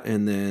that,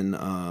 and then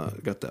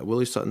got that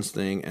Willie Sutton's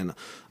thing, and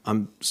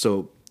I'm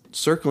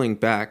circling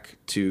back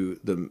to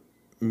the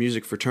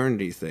music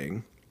fraternity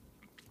thing.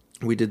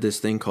 We did this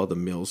thing called the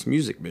Mills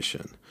Music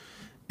Mission,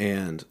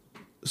 and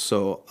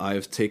so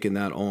I've taken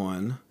that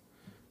on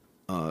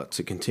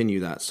to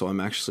continue that. So I'm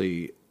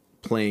actually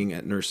playing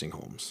at nursing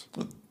homes.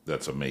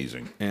 That's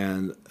amazing.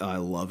 And I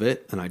love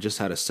it. And I just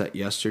had a set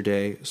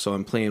yesterday. So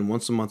I'm playing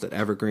once a month at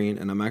Evergreen,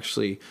 and I'm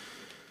actually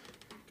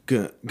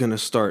gonna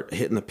start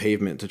hitting the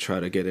pavement to try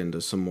to get into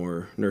some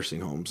more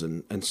nursing homes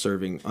and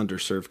serving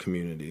underserved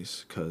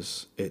communities,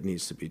 because it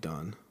needs to be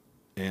done.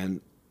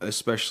 And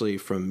especially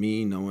from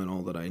me knowing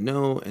all that I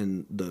know,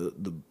 and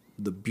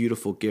the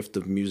beautiful gift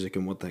of music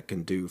and what that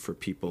can do for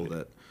people,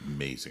 that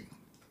Amazing.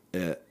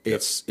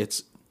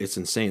 it's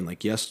insane.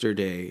 Like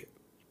yesterday,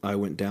 I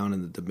went down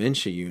in the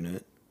dementia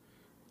unit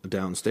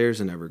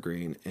downstairs in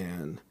Evergreen,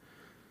 and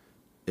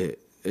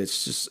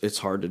it's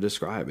hard to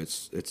describe.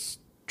 It's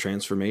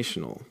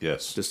transformational.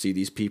 Yes. To see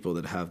these people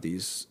that have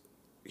these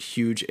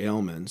huge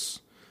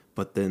ailments,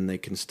 but then they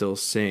can still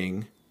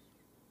sing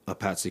a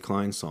Patsy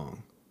Cline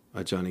song,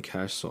 a Johnny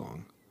Cash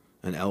song,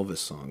 an Elvis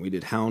song. We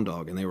did Hound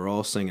Dog, and they were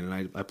all singing,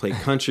 and I played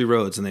Country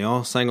Roads, and they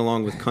all sang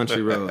along with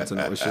Country Roads, and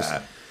it was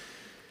just...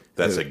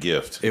 That's a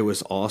gift. It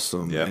was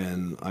awesome. Yeah.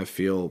 And I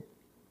feel,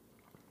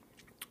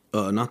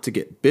 not to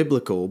get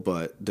biblical,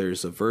 but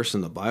there's a verse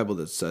in the Bible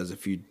that says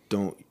if you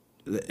don't,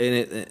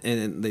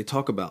 and they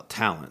talk about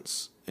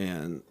talents,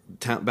 and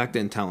back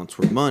then talents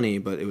were money,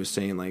 but it was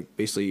saying, like,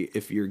 basically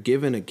if you're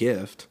given a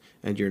gift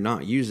and you're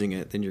not using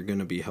it, then you're going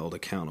to be held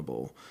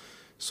accountable.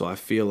 So I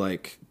feel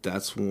like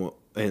that's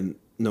and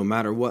no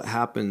matter what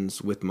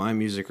happens with my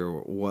music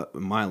or what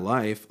my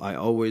life, I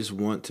always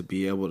want to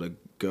be able to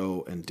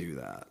go and do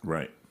that.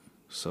 Right.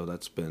 So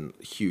that's been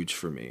huge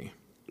for me.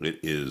 It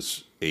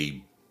is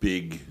a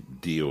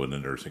big deal in the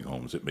nursing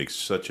homes. It makes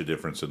such a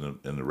difference in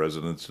the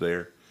residents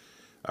there.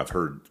 I've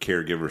heard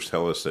caregivers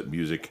tell us that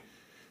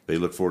they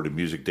look forward to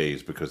music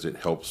days because it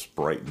helps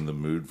brighten the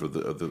mood for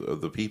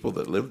the people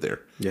that live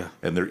there. Yeah.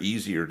 And they're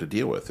easier to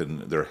deal with,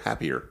 and they're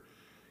happier.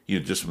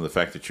 Just from the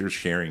fact that you're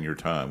sharing your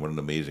time. What an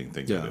amazing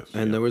thing Yeah. that is.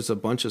 And there was a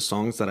bunch of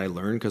songs that I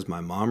learned because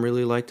my mom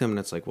really liked them, and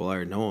it's like, well,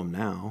 I know them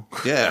now.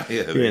 Yeah,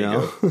 there you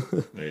go.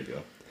 There you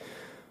go.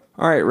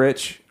 All right,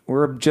 Rich.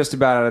 We're just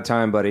about out of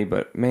time, buddy.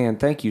 But, man,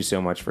 thank you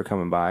so much for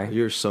coming by.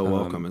 You're so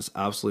welcome. It's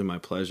absolutely my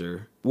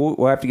pleasure.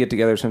 We'll have to get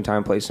together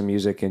sometime, play some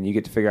music, and you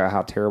get to figure out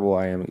how terrible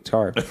I am at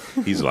guitar.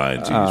 He's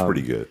lying, too. He's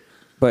pretty good.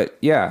 But,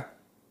 yeah,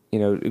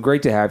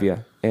 great to have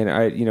you. And,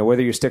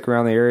 whether you stick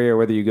around the area or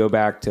whether you go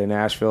back to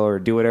Nashville or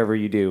do whatever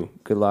you do,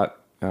 good luck.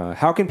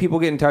 How can people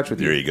get in touch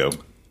with you? There you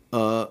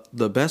go.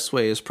 The best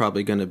way is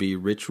probably going to be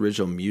Rich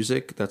Ridgell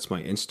Music. That's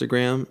my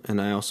Instagram. And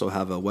I also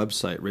have a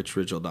website,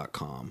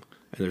 richridgell.com.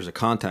 And there's a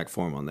contact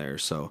form on there.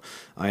 So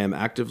I am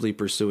actively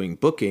pursuing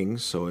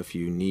bookings. So if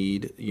you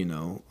need,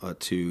 a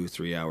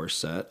 2-3 hour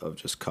set of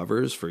just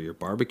covers for your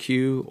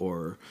barbecue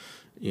or,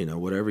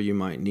 whatever you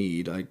might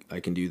need,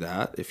 I can do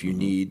that. If you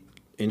need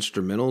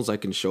instrumentals, I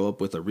can show up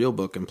with a real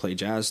book and play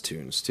jazz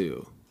tunes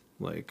too.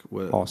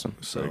 Awesome.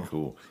 So Very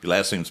cool. Your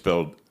last name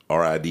spelled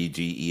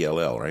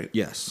Ridgell, right?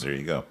 Yes. There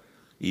you go.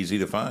 Easy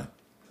to find.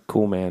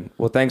 Cool, man.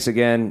 Well, thanks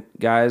again,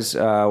 guys.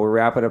 We're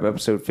wrapping up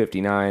episode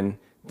 59.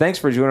 Thanks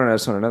for joining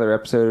us on another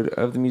episode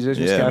of the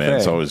Musicians Yeah, Cafe. man,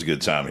 it's always a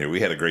good time here. We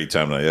had a great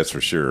time tonight, that's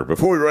for sure.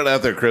 Before we run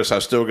out there, Chris, I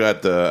still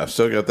got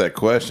that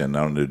question.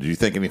 I don't know. Did you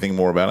think anything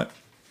more about it?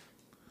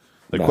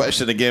 The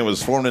question again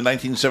was formed in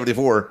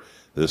 1974.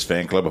 This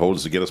fan club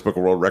holds the Guinness Book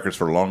of World Records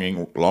for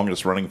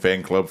longest running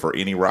fan club for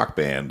any rock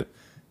band.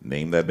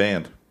 Name that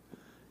band.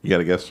 You got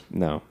to guess?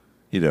 No.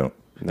 You don't.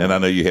 No. And I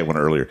know you had one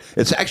earlier.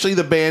 It's actually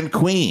the band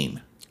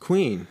Queen.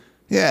 Queen.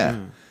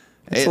 Yeah.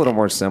 It's a little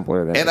more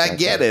simpler than. And I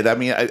get it. I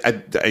mean,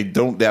 I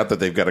don't doubt that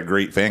they've got a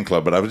great fan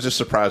club, but I was just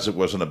surprised it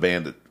wasn't a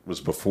band that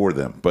was before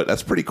them. But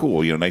that's pretty cool.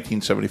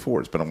 1974.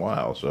 It's been a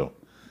while, so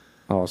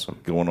awesome.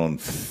 Going on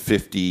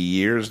 50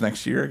 years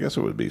next year, I guess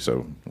it would be.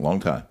 So long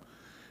time.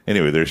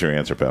 Anyway, there's your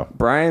answer, pal.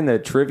 Brian, the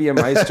Trivia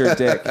Meister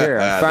Dick. Here,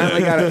 I finally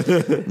got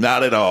it.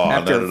 Not at all.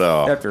 Not at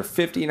all. After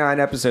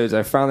 59 episodes,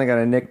 I finally got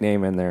a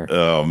nickname in there.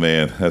 Oh,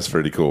 man. That's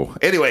pretty cool.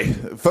 Anyway,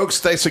 folks,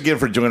 thanks again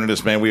for joining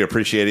us, man. We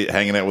appreciate it.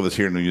 Hanging out with us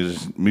here in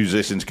the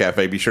Musicians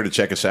Cafe. Be sure to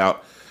check us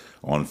out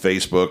on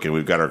Facebook, and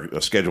we've got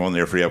our schedule on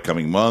there for the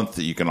upcoming month.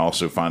 You can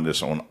also find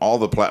us on all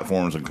the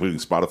platforms, including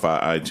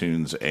Spotify,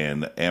 iTunes,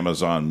 and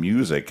Amazon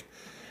Music.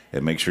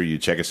 And make sure you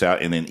check us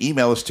out. And then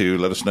email us, too.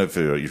 Let us know if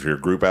you're a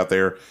group out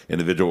there,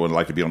 individual would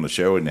like to be on the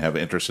show and have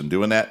interest in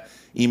doing that.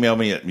 Email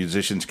me at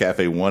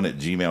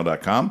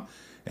musicianscafe1@gmail.com.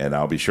 And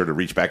I'll be sure to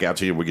reach back out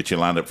to you. We'll get you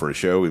lined up for a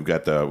show. We've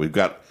got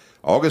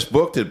August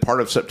booked and part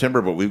of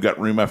September, but we've got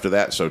room after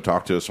that. So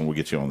talk to us and we'll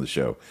get you on the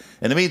show.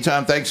 In the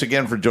meantime, thanks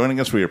again for joining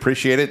us. We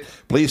appreciate it.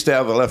 Please stay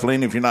out of the left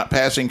lane if you're not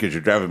passing because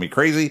you're driving me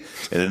crazy.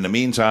 And in the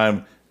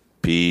meantime,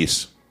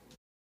 peace.